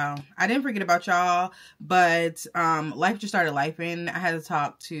 child, I didn't forget about y'all, but life just started lifing. I had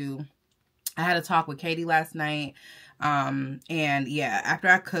a talk with Katie last night. And yeah, after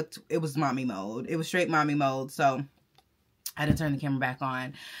I cooked, it was mommy mode. It was straight mommy mode. So I didn't turn the camera back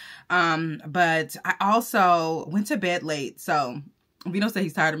on. But I also went to bed late. So Vino said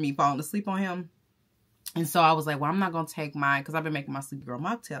he's tired of me falling asleep on him. And so I was like, well, I'm not going to take mine because I've been making my Sleepy Girl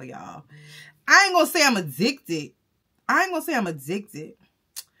mocktail, y'all. I ain't going to say I'm addicted.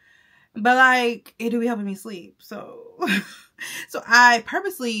 But like, it do be helping me sleep. So, so I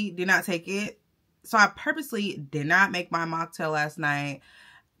purposely did not take it. So I purposely did not make my mocktail last night,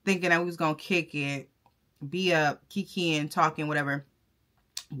 thinking I was going to kick it, be up, kikiing, talking, whatever,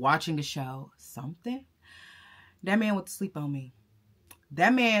 watching the show, something. That man went to sleep on me.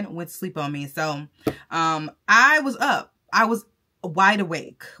 So, I was up. I was wide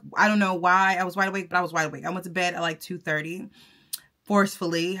awake. I don't know why I was wide awake, but I was wide awake. I went to bed at like 2:30.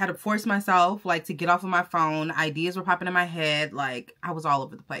 Forcefully, had to force myself like to get off of my phone. Ideas were popping in my head. Like I was all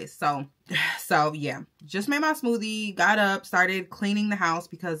over the place. So yeah, just made my smoothie, got up, started cleaning the house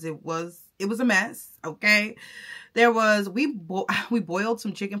because it was a mess. Okay. We boiled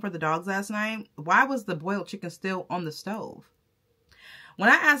some chicken for the dogs last night. Why was the boiled chicken still on the stove? When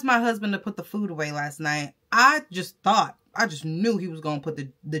I asked my husband to put the food away last night, I just knew he was going to put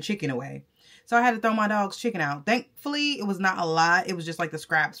the chicken away. So I had to throw my dog's chicken out. Thankfully, it was not a lot. It was just like the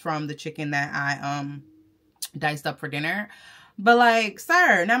scraps from the chicken that I diced up for dinner. But like,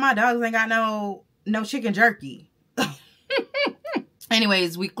 sir, now my dogs ain't got no chicken jerky.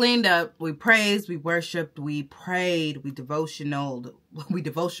 Anyways, we cleaned up, we praised, we worshiped, we prayed, we devotionaled. We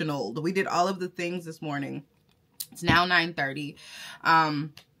did all of the things this morning. It's now 9:30.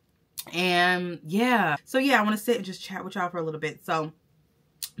 And yeah. So yeah, I want to sit and just chat with y'all for a little bit. So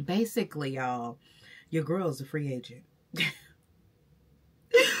basically, y'all, your girl's a free agent.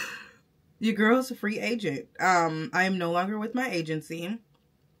 Your girl's a free agent. I am no longer with my agency.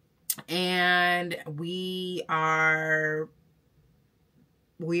 And we are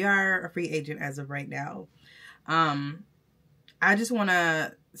a free agent as of right now. I just want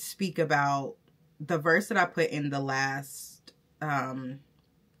to speak about the verse that I put in the last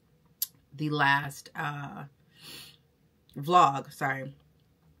vlog, sorry.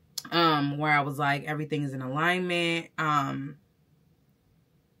 Where I was like, everything is in alignment.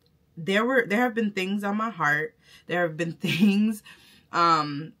 There have been things on my heart. There have been things,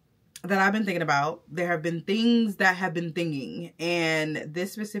 that I've been thinking about. There have been things that have been thinking, and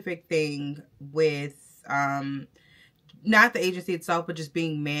this specific thing with, not the agency itself, but just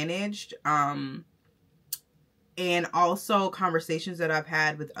being managed, and also conversations that I've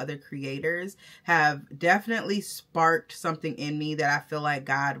had with other creators have definitely sparked something in me that I feel like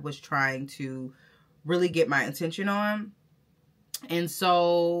God was trying to really get my attention on. And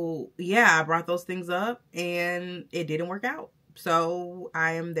so, yeah, I brought those things up and it didn't work out. So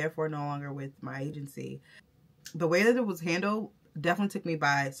I am therefore no longer with my agency. The way that it was handled definitely took me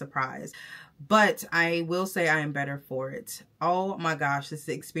by surprise. But I will say I am better for it. Oh my gosh, this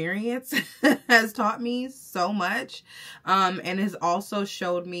experience has taught me so much. And has also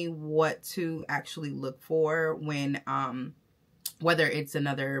showed me what to actually look for when, whether it's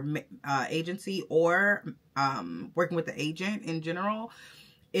another agency or working with the agent in general.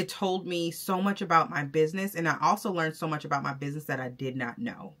 It told me so much about my business. And I also learned so much about my business that I did not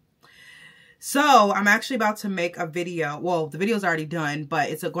know. So I'm actually about to make a video. Well, the video's already done, but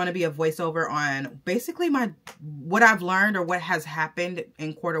it's going to be a voiceover on basically what I've learned or what has happened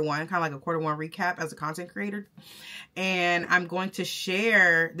in quarter one, kind of like a quarter one recap as a content creator. And I'm going to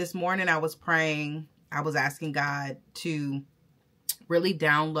share. This morning I was praying. I was asking God to really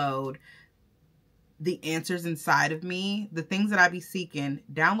download the answers inside of me, the things that I be seeking,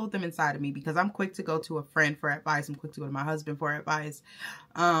 download them inside of me, because I'm quick to go to a friend for advice. I'm quick to go to my husband for advice.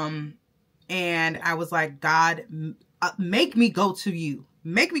 And I was like, God, make me go to you.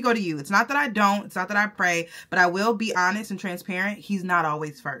 Make me go to you. It's not that I don't. It's not that I pray. But I will be honest and transparent. He's not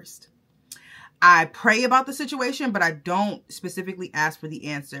always first. I pray about the situation, but I don't specifically ask for the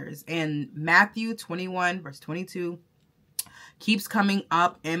answers. And Matthew 21, verse 22 keeps coming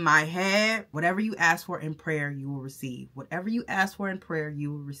up in my head. Whatever you ask for in prayer, you will receive. Whatever you ask for in prayer,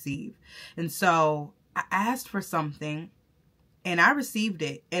 you will receive. And so I asked for something. And I received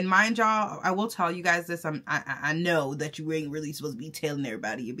it. And mind y'all, I will tell you guys this. I know that you ain't really supposed to be telling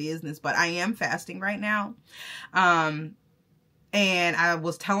everybody your business, but I am fasting right now. And I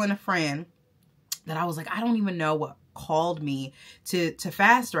was telling a friend that I was like, I don't even know what called me to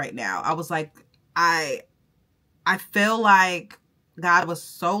fast right now. I was like, I feel like God was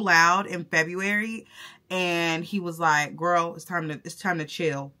so loud in February, and he was like, girl, it's time to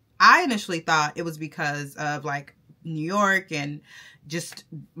chill. I initially thought it was because of like New York and just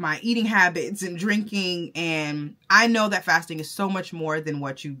my eating habits and drinking. And I know that fasting is so much more than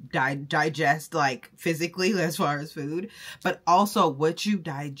what you digest, like physically as far as food, but also what you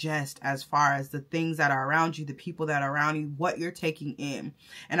digest as far as the things that are around you, the people that are around you, what you're taking in.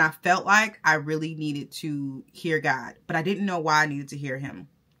 And I felt like I really needed to hear God, but I didn't know why I needed to hear him.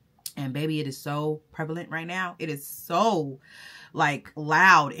 And baby, it is so prevalent right now. It is so like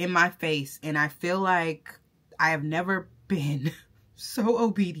loud in my face. And I feel like I have never been so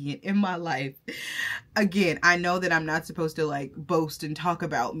obedient in my life. Again, I know that I'm not supposed to like boast and talk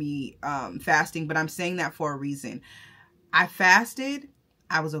about me fasting, but I'm saying that for a reason. I fasted.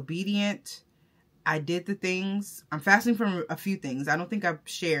 I was obedient. I did the things. I'm fasting from a few things. I don't think I've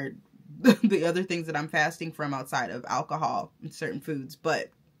shared the other things that I'm fasting from outside of alcohol and certain foods,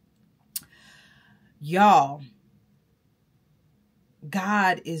 but y'all,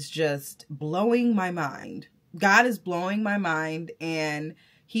 God is just blowing my mind. God is blowing my mind, and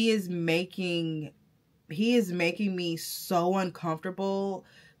he is making me so uncomfortable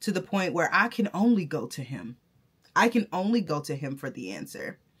to the point where I can only go to him. I can only go to him for the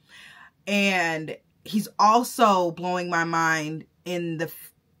answer. And he's also blowing my mind in a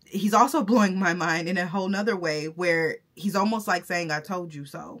whole nother way where he's almost like saying, I told you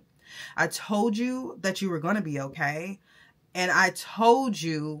so. I told you that you were going to be okay. And I told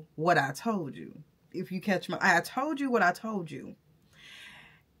you what I told you. If you catch I told you what I told you.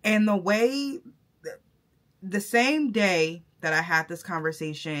 And the same day that I had this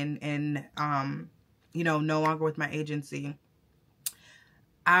conversation and, no longer with my agency,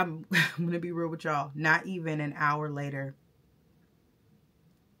 I'm going to be real with y'all. Not even an hour later,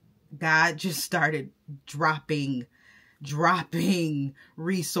 God just started dropping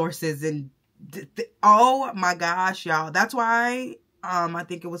resources and oh my gosh, y'all. That's why I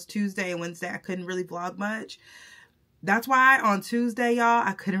think it was Tuesday and Wednesday I couldn't really vlog much. That's why on Tuesday, y'all,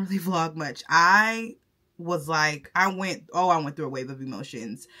 I couldn't really vlog much. I was like, I went through a wave of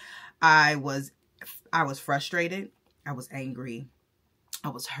emotions. I was frustrated. I was angry. I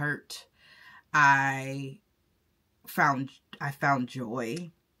was hurt. I found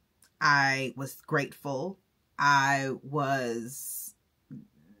joy. I was grateful. I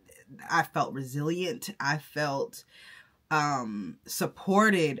felt resilient. I felt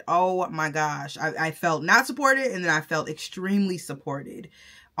supported. Oh my gosh. I felt not supported, and then I felt extremely supported,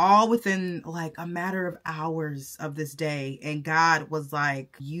 all within like a matter of hours of this day. And God was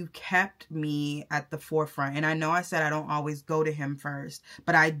like, you kept me at the forefront. And I know I said I don't always go to him first,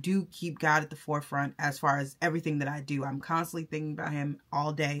 but I do keep God at the forefront as far as everything that I do. I'm constantly thinking about him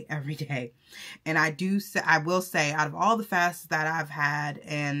all day, every day. And I will say, out of all the fasts that I've had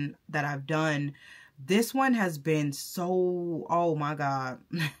and that I've done, this one has been so, oh my God.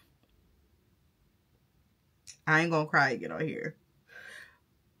 I ain't gonna cry again on here.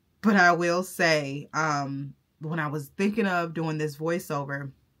 But I will say, when I was thinking of doing this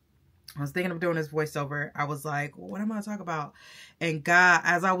voiceover, I was like, well, what am I going to talk about? And God,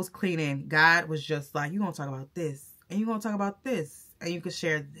 as I was cleaning, God was just like, you're going to talk about this, and you're going to talk about this, and you can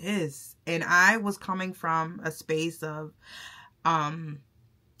share this. And I was coming from a space of,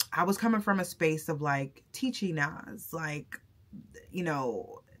 like teaching Nas, like,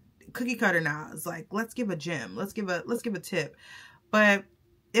 cookie cutter Nas, like, let's give a gem, let's give a tip. But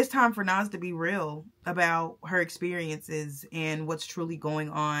it's time for Nas to be real about her experiences and what's truly going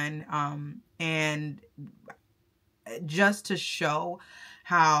on. And just to show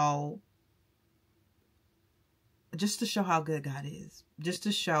how good God is, just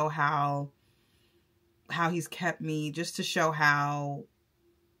to show how he's kept me, just to show how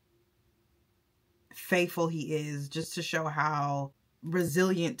faithful he is, just to show how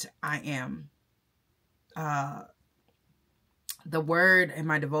resilient I am. The word in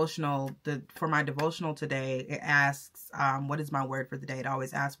my devotional, for my devotional today, it asks, what is my word for the day? It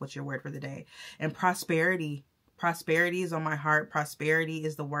always asks, what's your word for the day? And prosperity is on my heart. Prosperity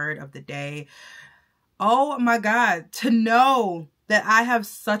is the word of the day. Oh my God, to know that I have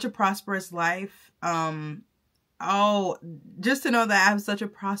such a prosperous life. Just to know that I have such a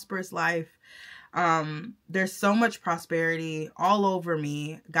prosperous life. There's so much prosperity all over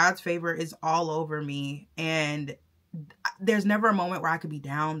me. God's favor is all over me. And there's never a moment where I could be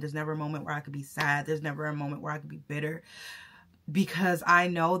down. There's never a moment where I could be sad. There's never a moment where I could be bitter, because I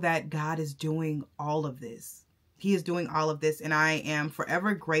know that God is doing all of this. He is doing all of this. And I am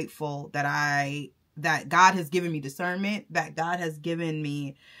forever grateful that God has given me discernment, that God has given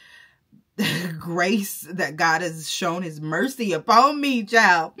me grace, that God has shown his mercy upon me,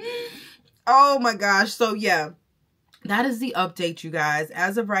 child. Oh my gosh. So yeah, that is the update, you guys.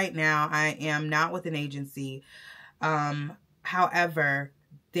 As of right now, I am not with an agency. However,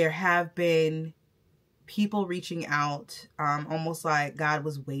 there have been people reaching out, almost like God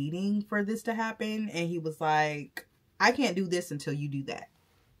was waiting for this to happen. And he was like, I can't do this until you do that.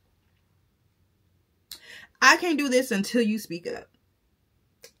 I can't do this until you speak up.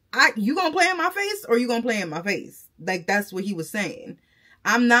 You gonna play in my face, or you gonna play in my face? Like, that's what he was saying.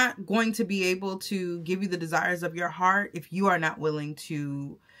 I'm not going to be able to give you the desires of your heart if you are not willing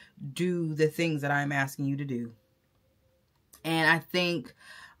to do the things that I'm asking you to do. And I think,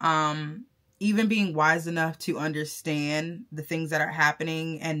 even being wise enough to understand the things that are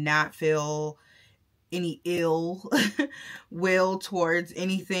happening and not feel any ill will towards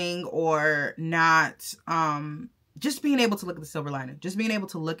anything, or not, just being able to look at the silver lining, just being able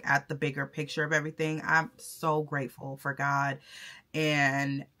to look at the bigger picture of everything. I'm so grateful for God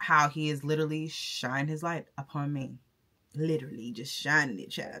and how he has literally shined his light upon me. Literally just shining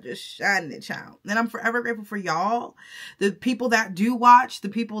it, child. Just shining it, child. And I'm forever grateful for y'all, the people that do watch, the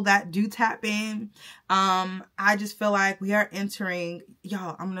people that do tap in. I just feel like we are entering,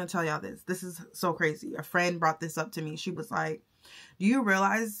 y'all, I'm going to tell y'all this. This is so crazy. A friend brought this up to me. She was like, do you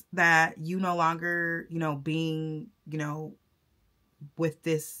realize that you no longer, being, with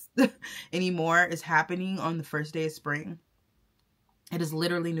this anymore is happening on the first day of spring? It is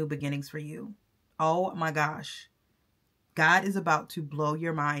literally new beginnings for you. Oh my gosh. God is about to blow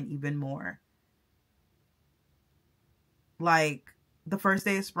your mind even more. Like, the first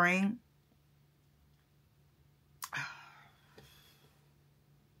day of spring,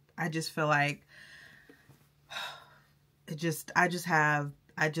 I just feel like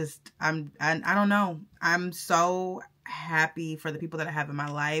I don't know. I'm so happy for the people that I have in my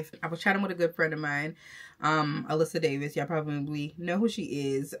life. I was chatting with a good friend of mine, Alyssa Davis. Y'all probably know who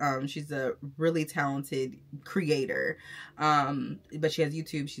she is. She's a really talented creator. But she has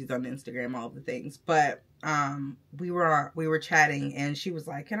YouTube, she's on Instagram, all of the things. But we were chatting, and she was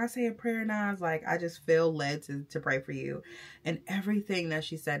like, can I say a prayer now? I was like, I just feel led to pray for you. And everything that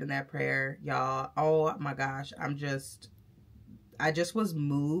she said in that prayer, y'all, oh my gosh, I just was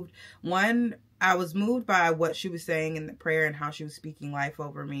moved. One, I was moved by what she was saying in the prayer and how she was speaking life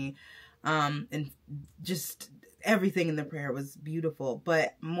over me. And just everything in the prayer was beautiful.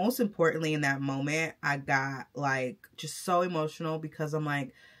 But most importantly, in that moment, I got like just so emotional, because I'm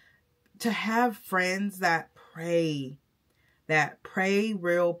like, to have friends that pray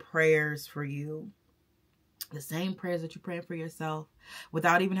real prayers for you, the same prayers that you're praying for yourself,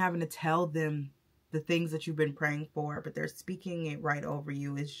 without even having to tell them the things that you've been praying for, but they're speaking it right over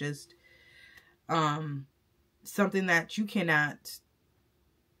you. It's just something that you can't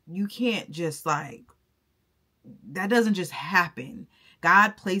just like, that doesn't just happen.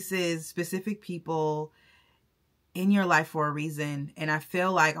 God places specific people in your life for a reason. And I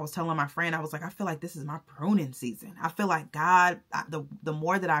feel like, I was telling my friend, I was like, I feel like this is my pruning season. I feel like God, the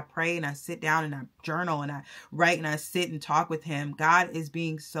more that I pray and I sit down and I journal and I write and I sit and talk with him, God is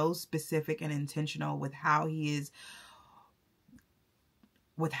being so specific and intentional with how he is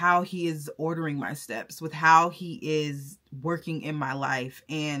ordering my steps, with how he is working in my life.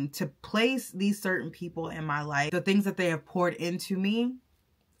 And to place these certain people in my life, the things that they have poured into me,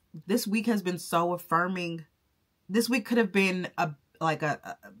 this week has been so affirming. This week could have been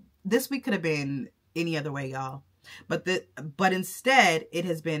this week could have been any other way, y'all. But instead, it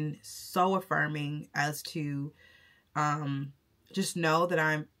has been so affirming as to just know that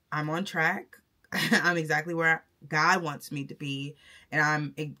I'm on track. I'm exactly where God wants me to be,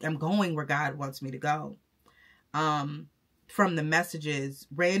 and I'm going where God wants me to go. From the messages,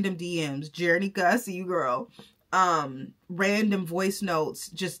 random DMs, Jernica, I see you, girl. Random voice notes,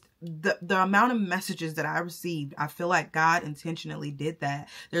 just the amount of messages that I received, I feel like God intentionally did that.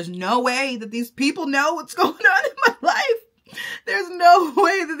 There's no way that these people know what's going on in my life. There's no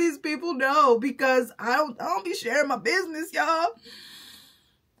way that these people know, because I don't be sharing my business, y'all.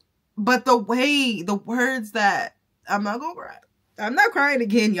 But the words that, I'm not gonna cry. I'm not crying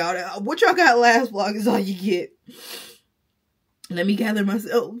again, y'all. What y'all got last vlog is all you get. Let me gather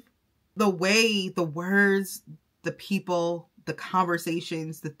myself. The way, the words, the people, the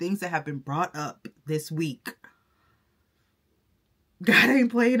conversations, the things that have been brought up this week. God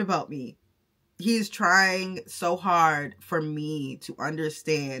ain't playing about me. He's trying so hard for me to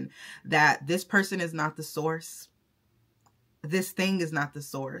understand that this person is not the source. This thing is not the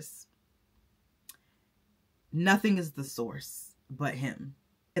source. Nothing is the source but him.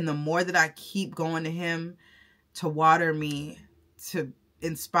 And the more that I keep going to him to water me, to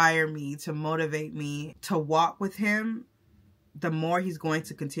inspire me, to motivate me, to walk with him, the more he's going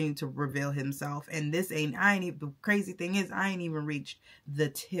to continue to reveal himself. And this ain't, the crazy thing is, I ain't even reached the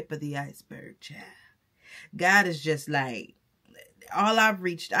tip of the iceberg, child. God is just like, all I've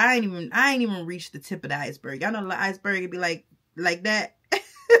reached, I ain't even reached the tip of the iceberg. Y'all know the iceberg would be like that.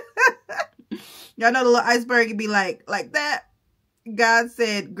 Y'all know the little iceberg would be like that. God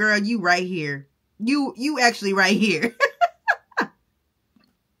said, girl, you right here. You actually right here.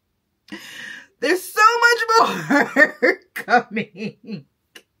 There's so much more coming.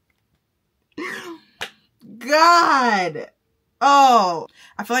 God. Oh,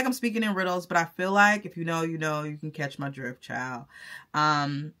 I feel like I'm speaking in riddles, but I feel like if you know, you know, you can catch my drift, child.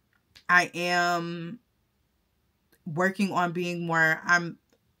 I am working on being more,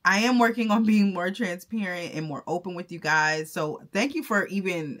 I am working on being more transparent and more open with you guys. So thank you for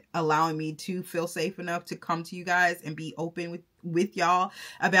even allowing me to feel safe enough to come to you guys and be open with y'all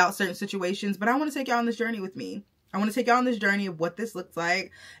about certain situations. But I want to take y'all on this journey with me. I want to take y'all on this journey of what this looks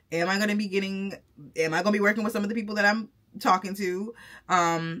like. Am I going to be working with some of the people that I'm talking to?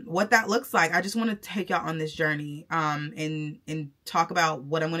 What that looks like. I just want to take y'all on this journey and talk about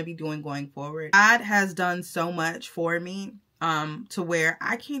what I'm going to be doing going forward. God has done so much for me to where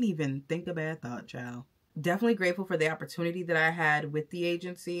I can't even think a bad thought, child. Definitely grateful for the opportunity that I had with the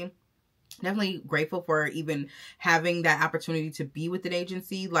agency. Definitely grateful for even having that opportunity to be with an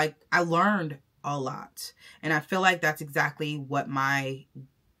agency. Like, I learned a lot, and I feel like that's exactly what my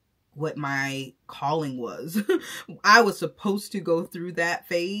calling was. I was supposed to go through that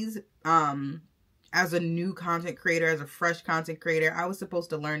phase as a new content creator, as a fresh content creator. I was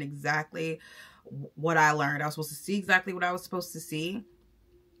supposed to learn exactly what I learned. I was supposed to see exactly what I was supposed to see.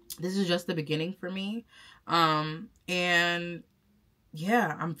 This is just the beginning for me. And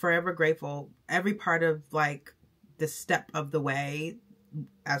yeah, I'm forever grateful. Every part of like the step of the way,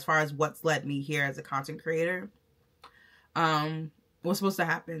 as far as what's led me here as a content creator, was supposed to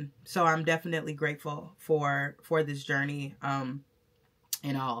happen. So I'm definitely grateful for this journey, and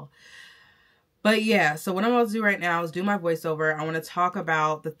all. But yeah, so what I'm about to do right now is do my voiceover. I want to talk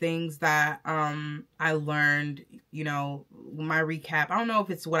about the things that I learned, you know, my recap. I don't know if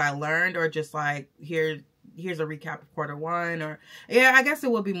it's what I learned or just like, here's a recap of quarter one, or yeah, I guess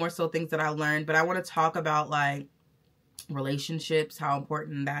it will be more so things that I learned. But I want to talk about like relationships, how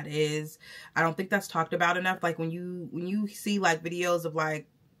important that is. I don't think that's talked about enough. Like when you see like videos of like,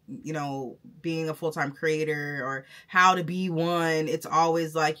 you know, being a full-time creator or how to be one, it's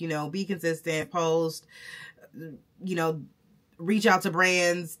always like, you know, be consistent, post, you know, reach out to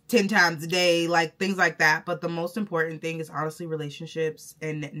brands 10 times a day, like things like that. But the most important thing is honestly relationships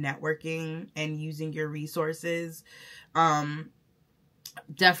and networking and using your resources.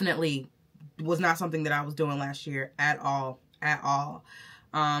 Definitely was not something that I was doing last year at all.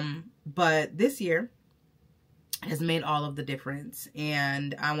 But this year has made all of the difference.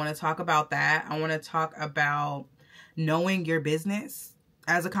 And I want to talk about that. I want to talk about knowing your business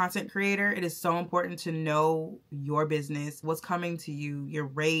as a content creator. It is so important to know your business, what's coming to you, your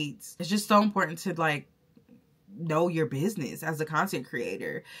rates. It's just so important to like know your business as a content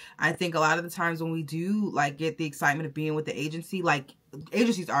creator. I think a lot of the times when we do like get the excitement of being with the agency, like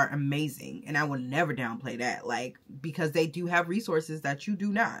agencies are amazing and I will never downplay that, like, because they do have resources that you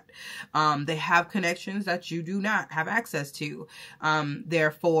do not. They have connections that you do not have access to.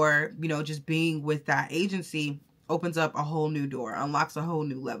 Therefore, you know, just being with that agency opens up a whole new door, unlocks a whole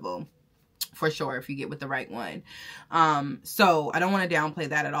new level. For sure, if you get with the right one. So I don't want to downplay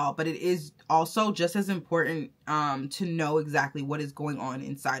that at all, but it is also just as important to know exactly what is going on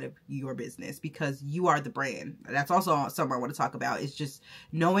inside of your business, because you are the brand. That's also something I want to talk about. It's just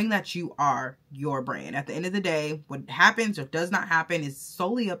knowing that you are your brand. At the end of the day, what happens or does not happen is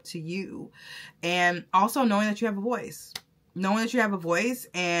solely up to you. And also knowing that you have a voice. Knowing that you have a voice,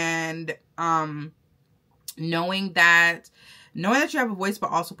 and knowing that you have a voice, but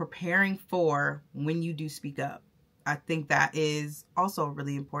also preparing for when you do speak up. I think that is also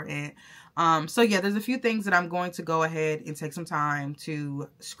really important. So yeah, there's a few things that I'm going to go ahead and take some time to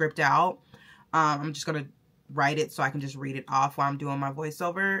script out. I'm just going to write it so I can just read it off while I'm doing my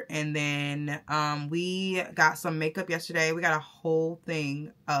voiceover. And then we got some makeup yesterday. We got a whole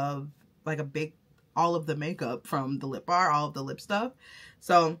thing of like all of the makeup from the lip bar, all of the lip stuff.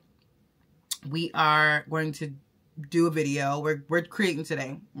 So we are going to do a video. We're creating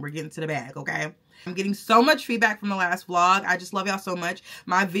today. We're getting to the bag, okay? I'm getting so much feedback from the last vlog. I just love y'all so much.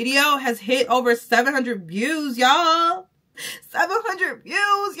 My video has hit over 700 views, y'all. 700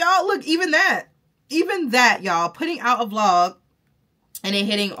 views, y'all. Look, even that, y'all. Putting out a vlog and it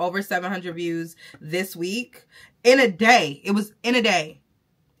hitting over 700 views this week in a day. It was in a day.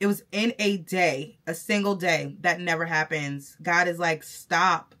 It was in a day, a single day. That never happens. God is like,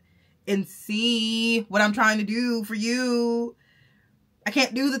 stop and see what I'm trying to do for you. I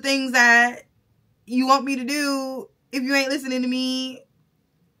can't do the things that you want me to do if you ain't listening to me.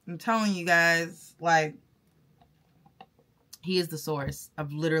 I'm telling you guys, like, he is the source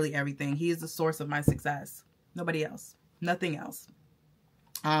of literally everything. He is the source of my success. Nobody else. Nothing else.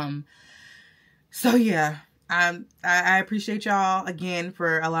 So yeah, I appreciate y'all again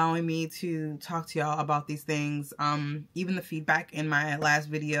for allowing me to talk to y'all about these things. Even the feedback in my last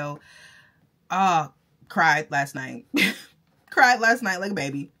video, cried last night. Cried last night like a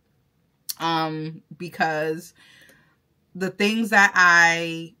baby. Because the things that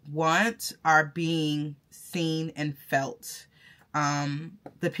I want are being seen and felt.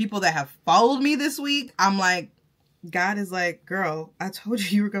 The people that have followed me this week, I'm like, God is like, girl, I told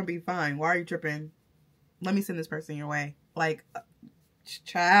you were gonna be fine. Why are you tripping? Let me send this person your way. Like,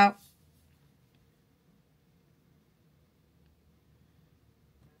 child.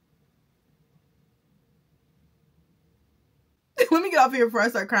 Let me get off here before I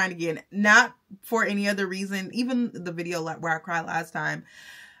start crying again. Not for any other reason. Even the video where I cried last time,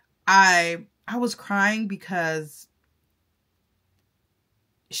 I was crying because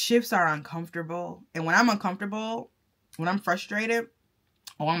shifts are uncomfortable. And when I'm uncomfortable, when I'm frustrated,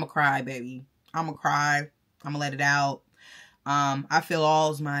 oh, I'm gonna cry, baby. I'm gonna cry. I'm gonna let it out. I feel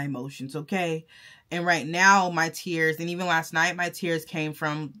all of my emotions, okay? And right now, my tears, and even last night, my tears came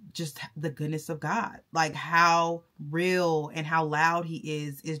from just the goodness of God. Like, how real and how loud he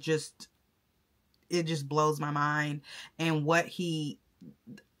is just, it just blows my mind. And what he,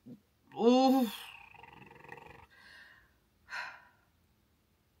 ooh.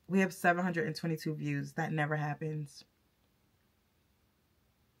 We have 722 views. That never happens.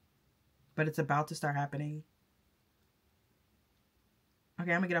 But it's about to start happening.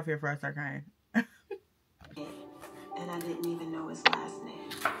 Okay, I'm gonna get off here before I start crying. And I didn't even know his last name.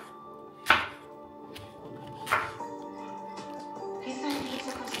 He said he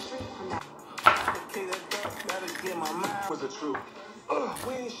took us straight from that. Was it true?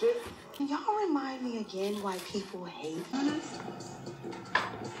 We ain't shit. Can y'all remind me again why people hate us?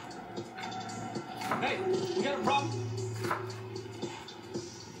 Hey, we got a problem?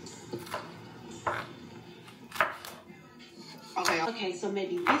 Okay, so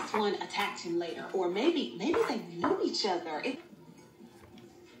maybe this one attacked him later, or maybe they knew each other.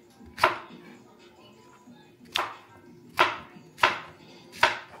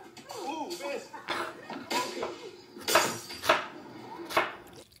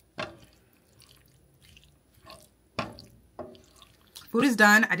 Food is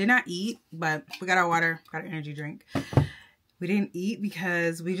done. I did not eat, but we got our water, got our energy drink. We didn't eat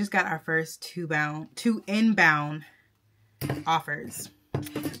because we just got our first two inbound offers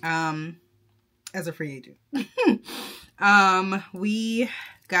as a free agent. We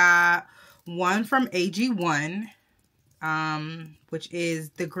got one from AG1, which is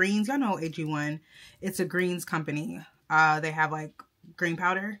the greens. Y'all know AG1. It's a greens company. They have like green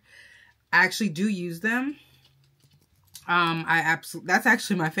powder. I actually do use them. That's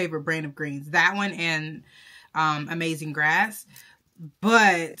actually my favorite brand of greens. That one and Amazing Grass.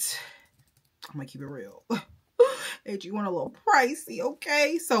 But I'm gonna keep it real. AG1 a little pricey,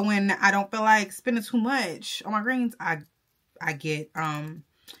 okay? So when I don't feel like spending too much on my greens, I get why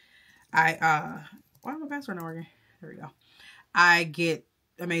is my password not working? There we go. I get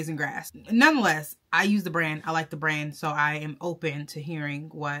Amazing Grass. Nonetheless, I use the brand. I like the brand, so I am open to hearing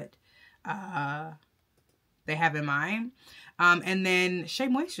what they have in mind. And then Shea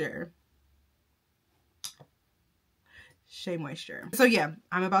Moisture. Shea Moisture. So yeah,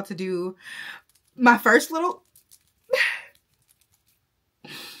 I'm about to do my first little...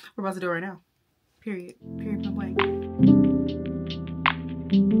 We're about to do it right now. Period. Period, no blank.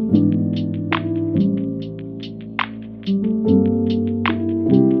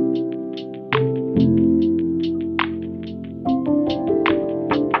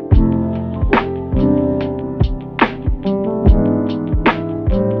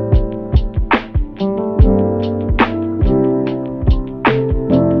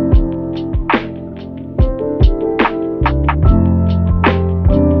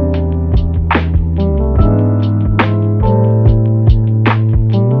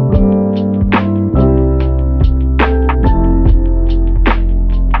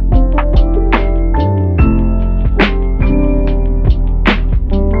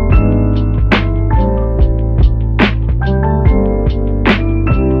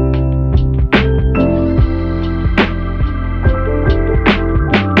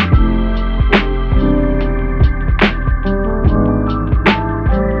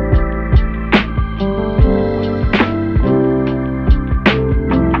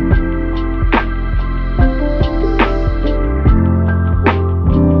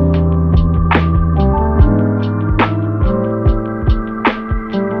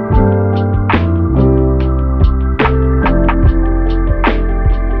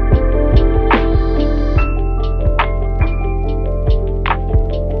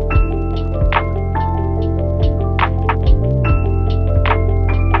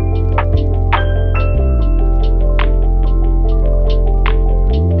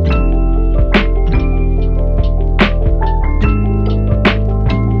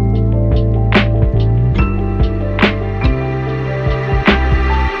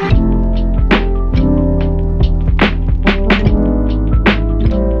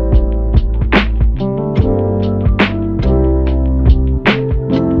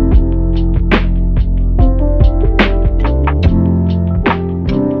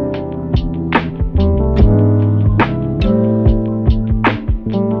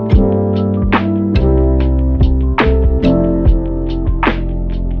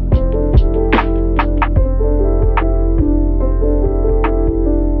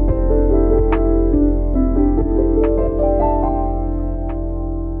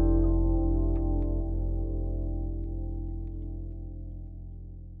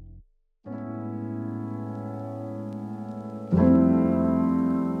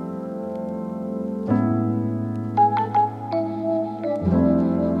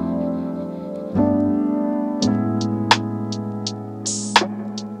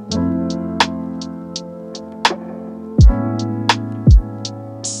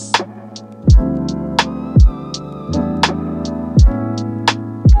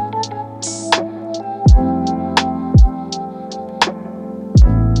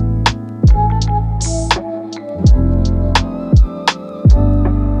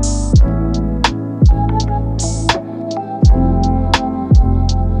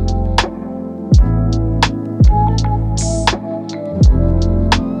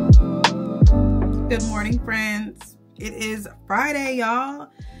 Good morning, friends. It is Friday, y'all.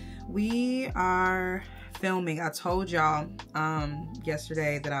 We are filming. I told y'all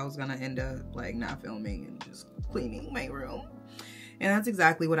yesterday that I was gonna end up like not filming and just cleaning my room, and that's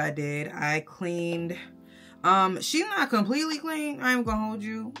exactly what I did. I cleaned. She's not completely clean. I ain't gonna hold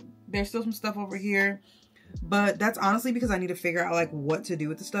you. There's still some stuff over here, but that's honestly because I need to figure out like what to do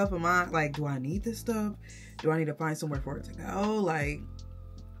with the stuff. Am I like, do I need this stuff? Do I need to find somewhere for it to go? Like,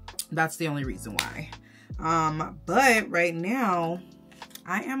 that's the only reason why. But right now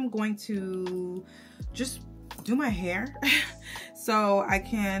I am going to just do my hair so I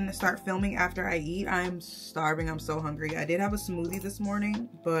can start filming after I eat. I'm starving. I'm so hungry. I did have a smoothie this morning,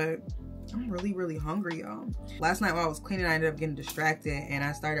 but I'm really hungry, y'all. Last night while I was cleaning, I ended up getting distracted and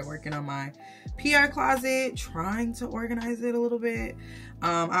I started working on my PR closet, trying to organize it a little bit.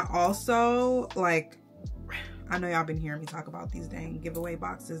 I also, like, I know y'all been hearing me talk about these dang giveaway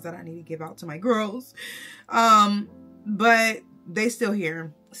boxes that I need to give out to my girls. But they still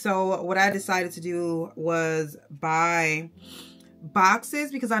here. So what I decided to do was buy boxes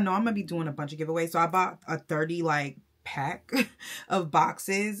because I know I'm gonna be doing a bunch of giveaways. So I bought a 30 like pack of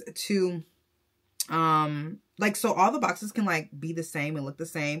boxes to like, so all the boxes can like be the same and look the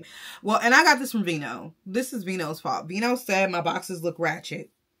same. Well, and I got this from Vino. This is Vino's fault. Vino said my boxes look ratchet.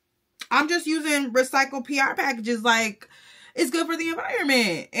 I'm just using recycled PR packages like it's good for the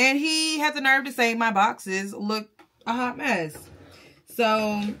environment. And he had the nerve to say my boxes look a hot mess.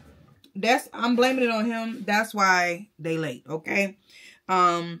 So I'm blaming it on him. That's why they late, okay?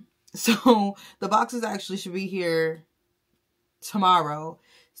 So the boxes actually should be here tomorrow.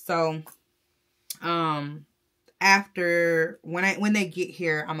 So after when they get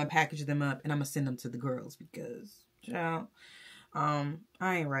here, I'm gonna package them up and I'm gonna send them to the girls because, child, I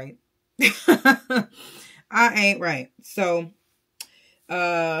ain't right. I ain't right. So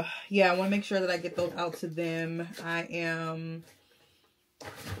yeah, I want to make sure that I get those out to them. I'm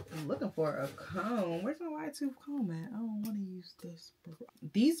looking for a comb. Where's my wide tooth comb at? I don't want to use this.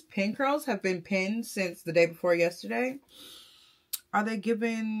 These pin curls have been pinned since the day before yesterday. Are they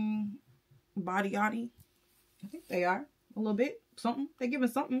giving body yachty? I think they are a little bit. Something. They're giving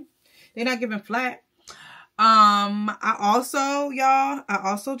something. They're not giving flat. I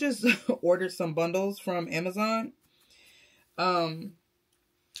also just ordered some bundles from Amazon. This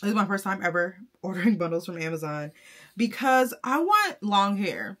is my first time ever ordering bundles from Amazon because I want long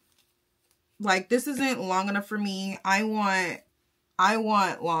hair. Like, this isn't long enough for me. I want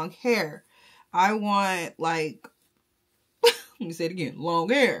long hair. I want, like, let me say it again, long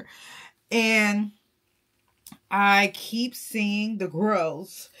hair. And I keep seeing the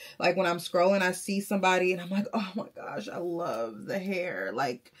girls, like when I'm scrolling, I see somebody and I'm like, oh my gosh, I love the hair.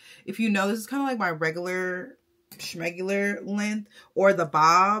 Like, if you know, this is kind of like my regular schmegular length, or the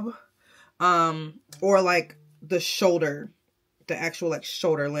bob, or like the shoulder, the actual like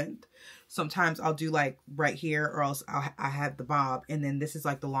shoulder length. Sometimes I'll do like right here, or else I have the bob, and then this is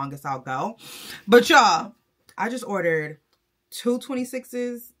like the longest I'll go. But y'all, I just ordered two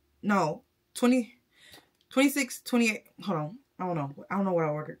 26s, no, 26, 28, hold on, I don't know what I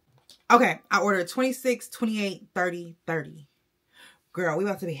ordered. Okay, I ordered 26, 28, 30, 30. Girl, we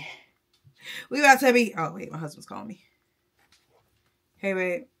about to be, oh wait, my husband's calling me. Hey,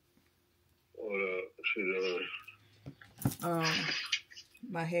 babe. What up? What you doing?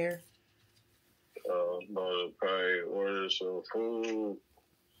 My hair. About to probably order some food.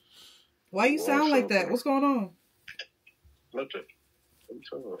 Why you sound like that? What's going on? Nothing. What you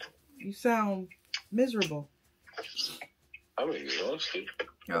talking about? You sound miserable. I'm exhausted.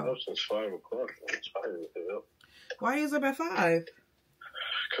 I'm up since 5 o'clock. I'm tired of it. Why is it at 5?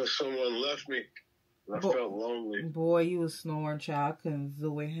 Because someone left me. I felt lonely. Boy, you was snoring, child. I couldn't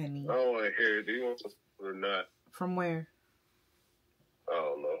do it, honey. I don't want to hear it. Do you want some food or not? From where? I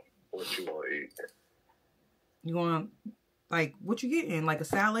don't know. What you want to eat? You want, like, what you getting? Like a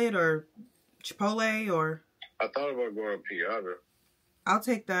salad or Chipotle or? I thought about going to Piata. I'll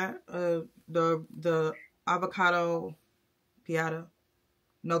take that. The avocado Piata.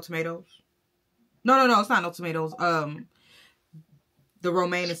 No tomatoes. No, it's not no tomatoes. The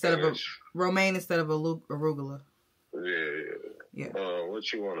romaine instead of arugula. Yeah.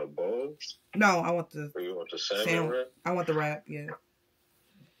 What you want, a bowl? No, I want the. Or you want the salmon wrap? I want the wrap. Yeah.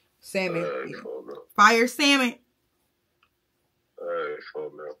 Salmon. Yeah. Fire salmon. Alright, full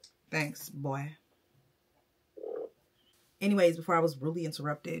milk. Thanks, boy. Anyways, before I was really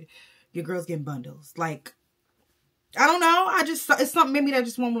interrupted, your girl's getting bundles. Like, I don't know. It's something maybe that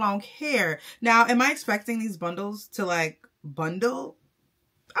just want long hair. Now, am I expecting these bundles to like bundle?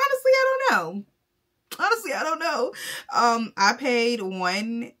 Honestly, I don't know. I paid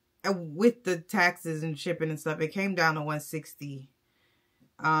 $1 with the taxes and shipping and stuff, it came down to $160.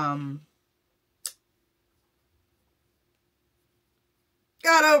 I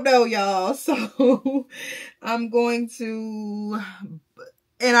don't know, y'all. So I'm going to,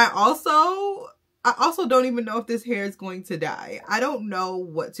 and I also don't even know if this hair is going to dye. I don't know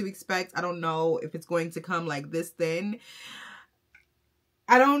what to expect. I don't know if it's going to come like this thin.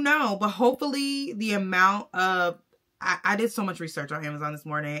 I don't know, but hopefully the amount of, I did so much research on Amazon this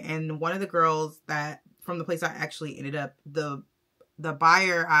morning, and one of the girls that, from the place I actually ended up, the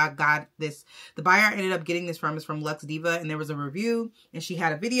buyer I ended up getting this from is from Lux Diva, and there was a review, and she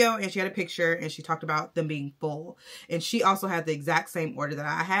had a video, and she had a picture, and she talked about them being full. And she also had the exact same order that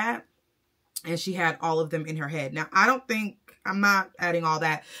I had, and she had all of them in her head. Now, I'm not adding all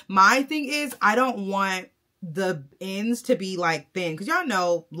that. My thing is, I don't want the ends to be like thin, because y'all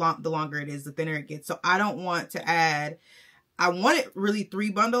know the longer it is, the thinner it gets. So I don't want to add, I wanted really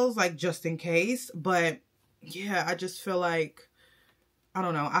 3 bundles, like just in case. But yeah, I just feel like, I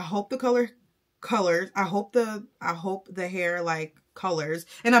don't know. I hope the colors. I hope the hair like colors.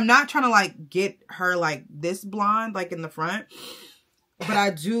 And I'm not trying to like get her like this blonde, like in the front. But I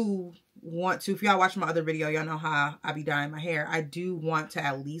do want to, if y'all watch my other video, y'all know how I be dyeing my hair. I do want to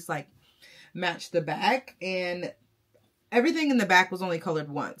at least like match the back, and everything in the back was only colored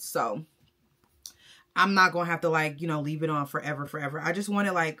once, so I'm not gonna have to like, you know, leave it on forever. I just want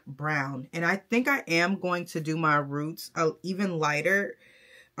it like brown, and I think I am going to do my roots even lighter.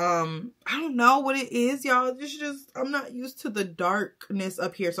 I don't know what it is, y'all. It's just, I'm not used to the darkness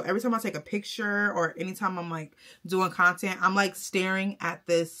up here, so every time I take a picture or anytime I'm like doing content, I'm like staring at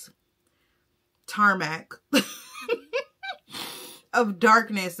this tarmac of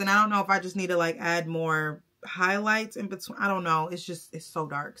darkness, and I don't know if I just need to like add more highlights in between. I don't know. It's just, it's so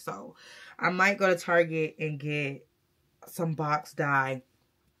dark. So I might go to Target and get some box dye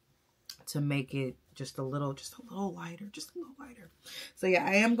to make it just a little lighter, So yeah,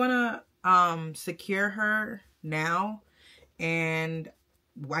 I am gonna secure her now, and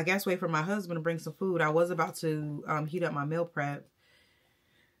I guess wait for my husband to bring some food. I was about to heat up my meal prep,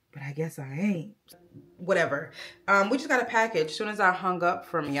 but I guess I ain't. Whatever. We just got a package. As soon as I hung up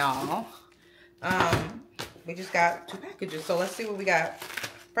from y'all, we just got 2 packages. So let's see what we got.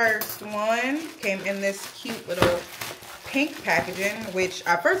 First one came in this cute little pink packaging, which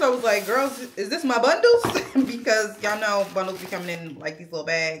at first I was like, girls, is this my bundles? Because y'all know bundles be coming in like these little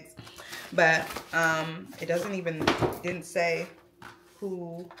bags. But it didn't say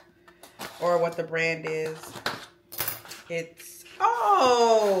who or what the brand is. It's,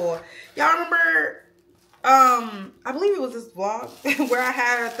 oh, y'all remember, I believe it was this vlog where I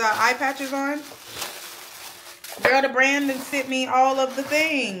had the eye patches on. Girl, the brand and sent me all of the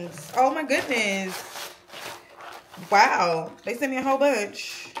things. Oh my goodness. Wow. They sent me a whole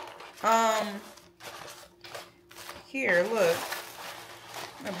bunch. Here, look.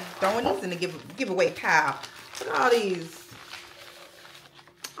 I'm throwing these in the giveaway pile. Look at all these.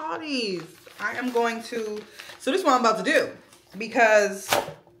 All these. I am going to, so this is what I'm about to do. Because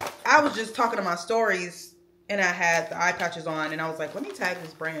I was just talking to my stories and I had the eye patches on, and I was like, let me tag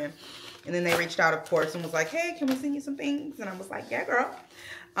this brand. And then they reached out, of course, and was like, hey, can we send you some things? And I was like, yeah, girl.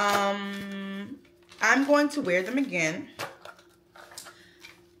 I'm going to wear them again.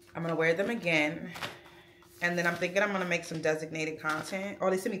 I'm going to wear them again. And then I'm thinking I'm going to make some designated content. Oh,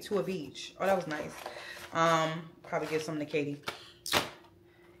 they sent me 2 of each. Oh, that was nice. Probably give some to Katie.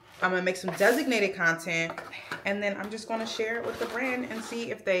 I'm going to make some designated content. And then I'm just going to share it with the brand and see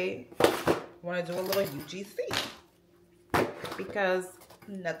if they want to do a little UGC. Because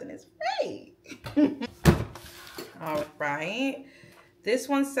nothing is free. All right. This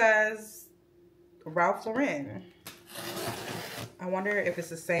one says Ralph Lauren. I wonder if it's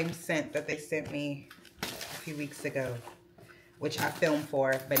the same scent that they sent me a few weeks ago, which I filmed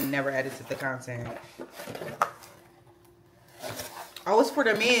for but never edited the content. Oh, it's for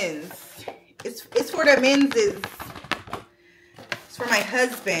the men's. It's for the men's. It's for my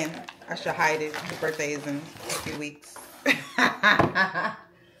husband. I should hide it. His birthday is in a few weeks.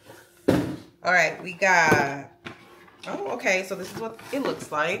 All right, we got, oh, okay, so this is what it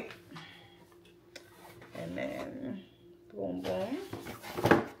looks like. And then, boom, boom.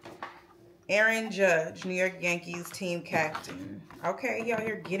 Aaron Judge, New York Yankees team captain. Okay, y'all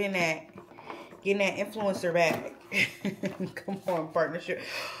here getting that influencer bag. Come on, partnership.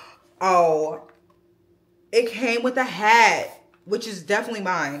 Oh, it came with a hat, which is definitely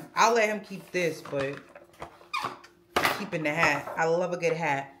mine. I'll let him keep this, but keeping the hat. I love a good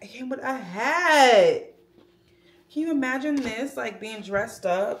hat. It came with a hat. Can you imagine this, like being dressed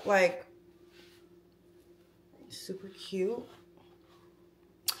up, like super cute?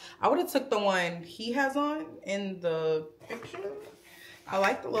 I would have took the one he has on in the picture. I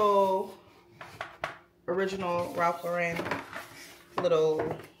like the little original Ralph Lauren little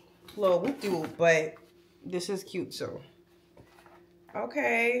whoop-de-whoop, but this is cute too.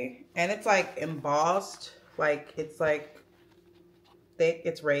 Okay, and it's like embossed, like it's like thick,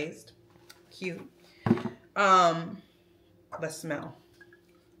 it's raised. Cute. Let's smell.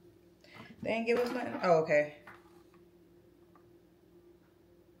 They didn't give us nothing. Oh, okay.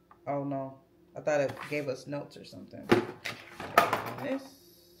 Oh no, I thought it gave us notes or something. This.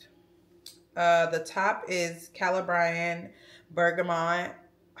 The top is Calabrian Bergamot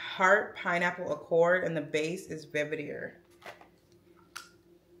Heart Pineapple Accord, and the base is Belvedere.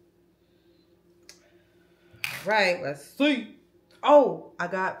 Right, let's see. Oh, I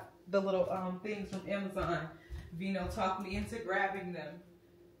got the little things from Amazon. Vino talked me into grabbing them.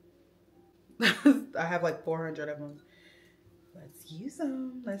 I have like 400 of them. Let's use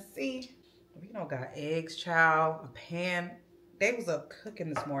them. Let's see. Vino got eggs, child, a pan. They was up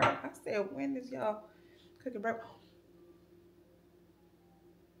cooking this morning. I said, when is y'all cooking breakfast?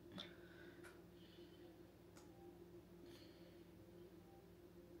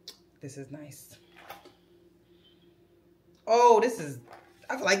 This is nice. Oh, this is,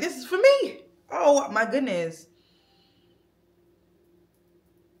 I feel like this is for me. Oh my goodness.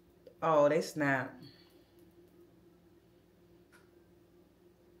 Oh, they snap.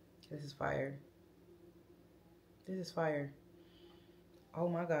 This is fire. This is fire. Oh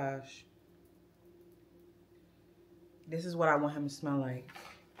my gosh. This is what I want him to smell like.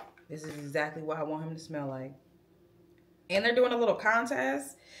 This is exactly what I want him to smell like. And they're doing a little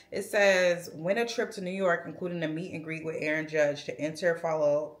contest. It says, win a trip to New York, including a meet and greet with Aaron Judge. To enter,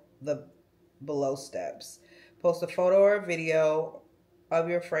 follow the below steps. Post a photo or a video of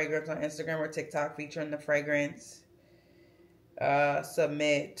your fragrance on Instagram or TikTok featuring the fragrance.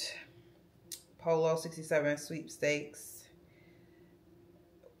 Submit Polo 67 sweepstakes.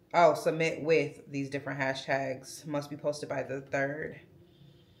 Oh, submit with these different hashtags. Must be posted by the 3rd.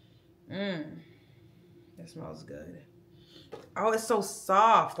 It smells good. Oh, it's so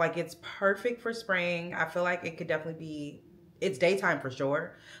soft. Like, it's perfect for spring. I feel like it could definitely be, it's daytime for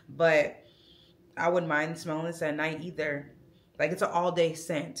sure, but I wouldn't mind smelling this at night either. Like, it's an all day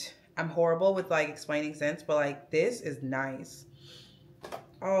scent. I'm horrible with like explaining scents, but like this is nice.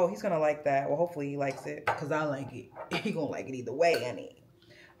 Oh, he's gonna like that. Well, hopefully he likes it because I like it. He gonna like it either way, honey.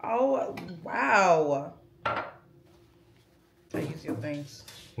 Oh, wow. I use your things.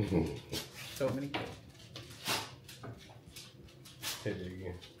 So many things. Hit it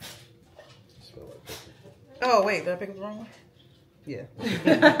again. Smell like pepper. Oh, wait. Did I pick up the wrong one? Yeah.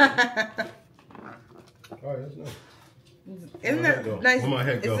 All right, that's nice. Isn't that nice? Where my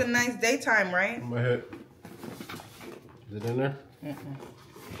head go? It's a nice daytime, right? Where my head? Is it in there?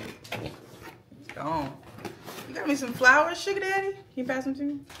 It's gone. You got me some flowers, Sugar Daddy? Can you pass them to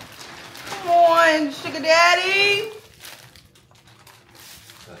me? Come on, Sugar Daddy.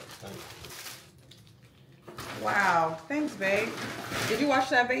 Wow. Thanks, babe. Did you watch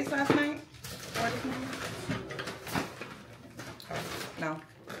that vase last night? Or this morning? No.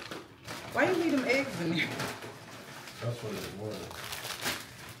 Why you leave them eggs in there? That's what it was.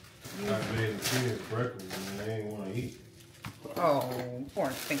 I made the kids breakfast and they ain't want to eat. Oh, poor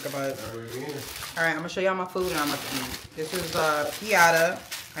think about it. All right, I'm going to show y'all my food and I'm going to eat. This is piata.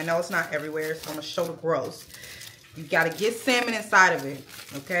 I know it's not everywhere, so I'm going to show the gross. You got to get salmon inside of it,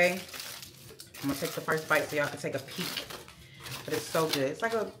 okay? I'm going to take the first bite so y'all can take a peek. But it's so good.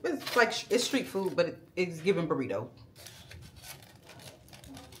 It's street food, but it's giving burrito.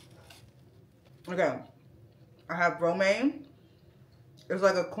 Okay. I have romaine. It's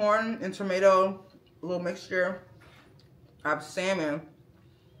like a corn and tomato little mixture. I have salmon.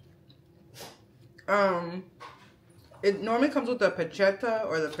 It normally comes with the pancetta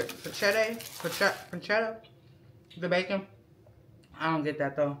or the pancetta, the bacon. I don't get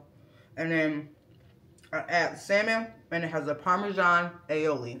that though. And then I add salmon, and it has a Parmesan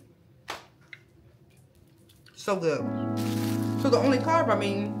aioli. So good. So the only carb, I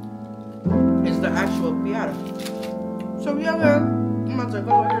mean, is the actual piata. So yeah, man, I'm about to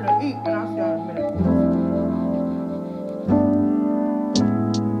go ahead and eat, and I'll see y'all in a minute.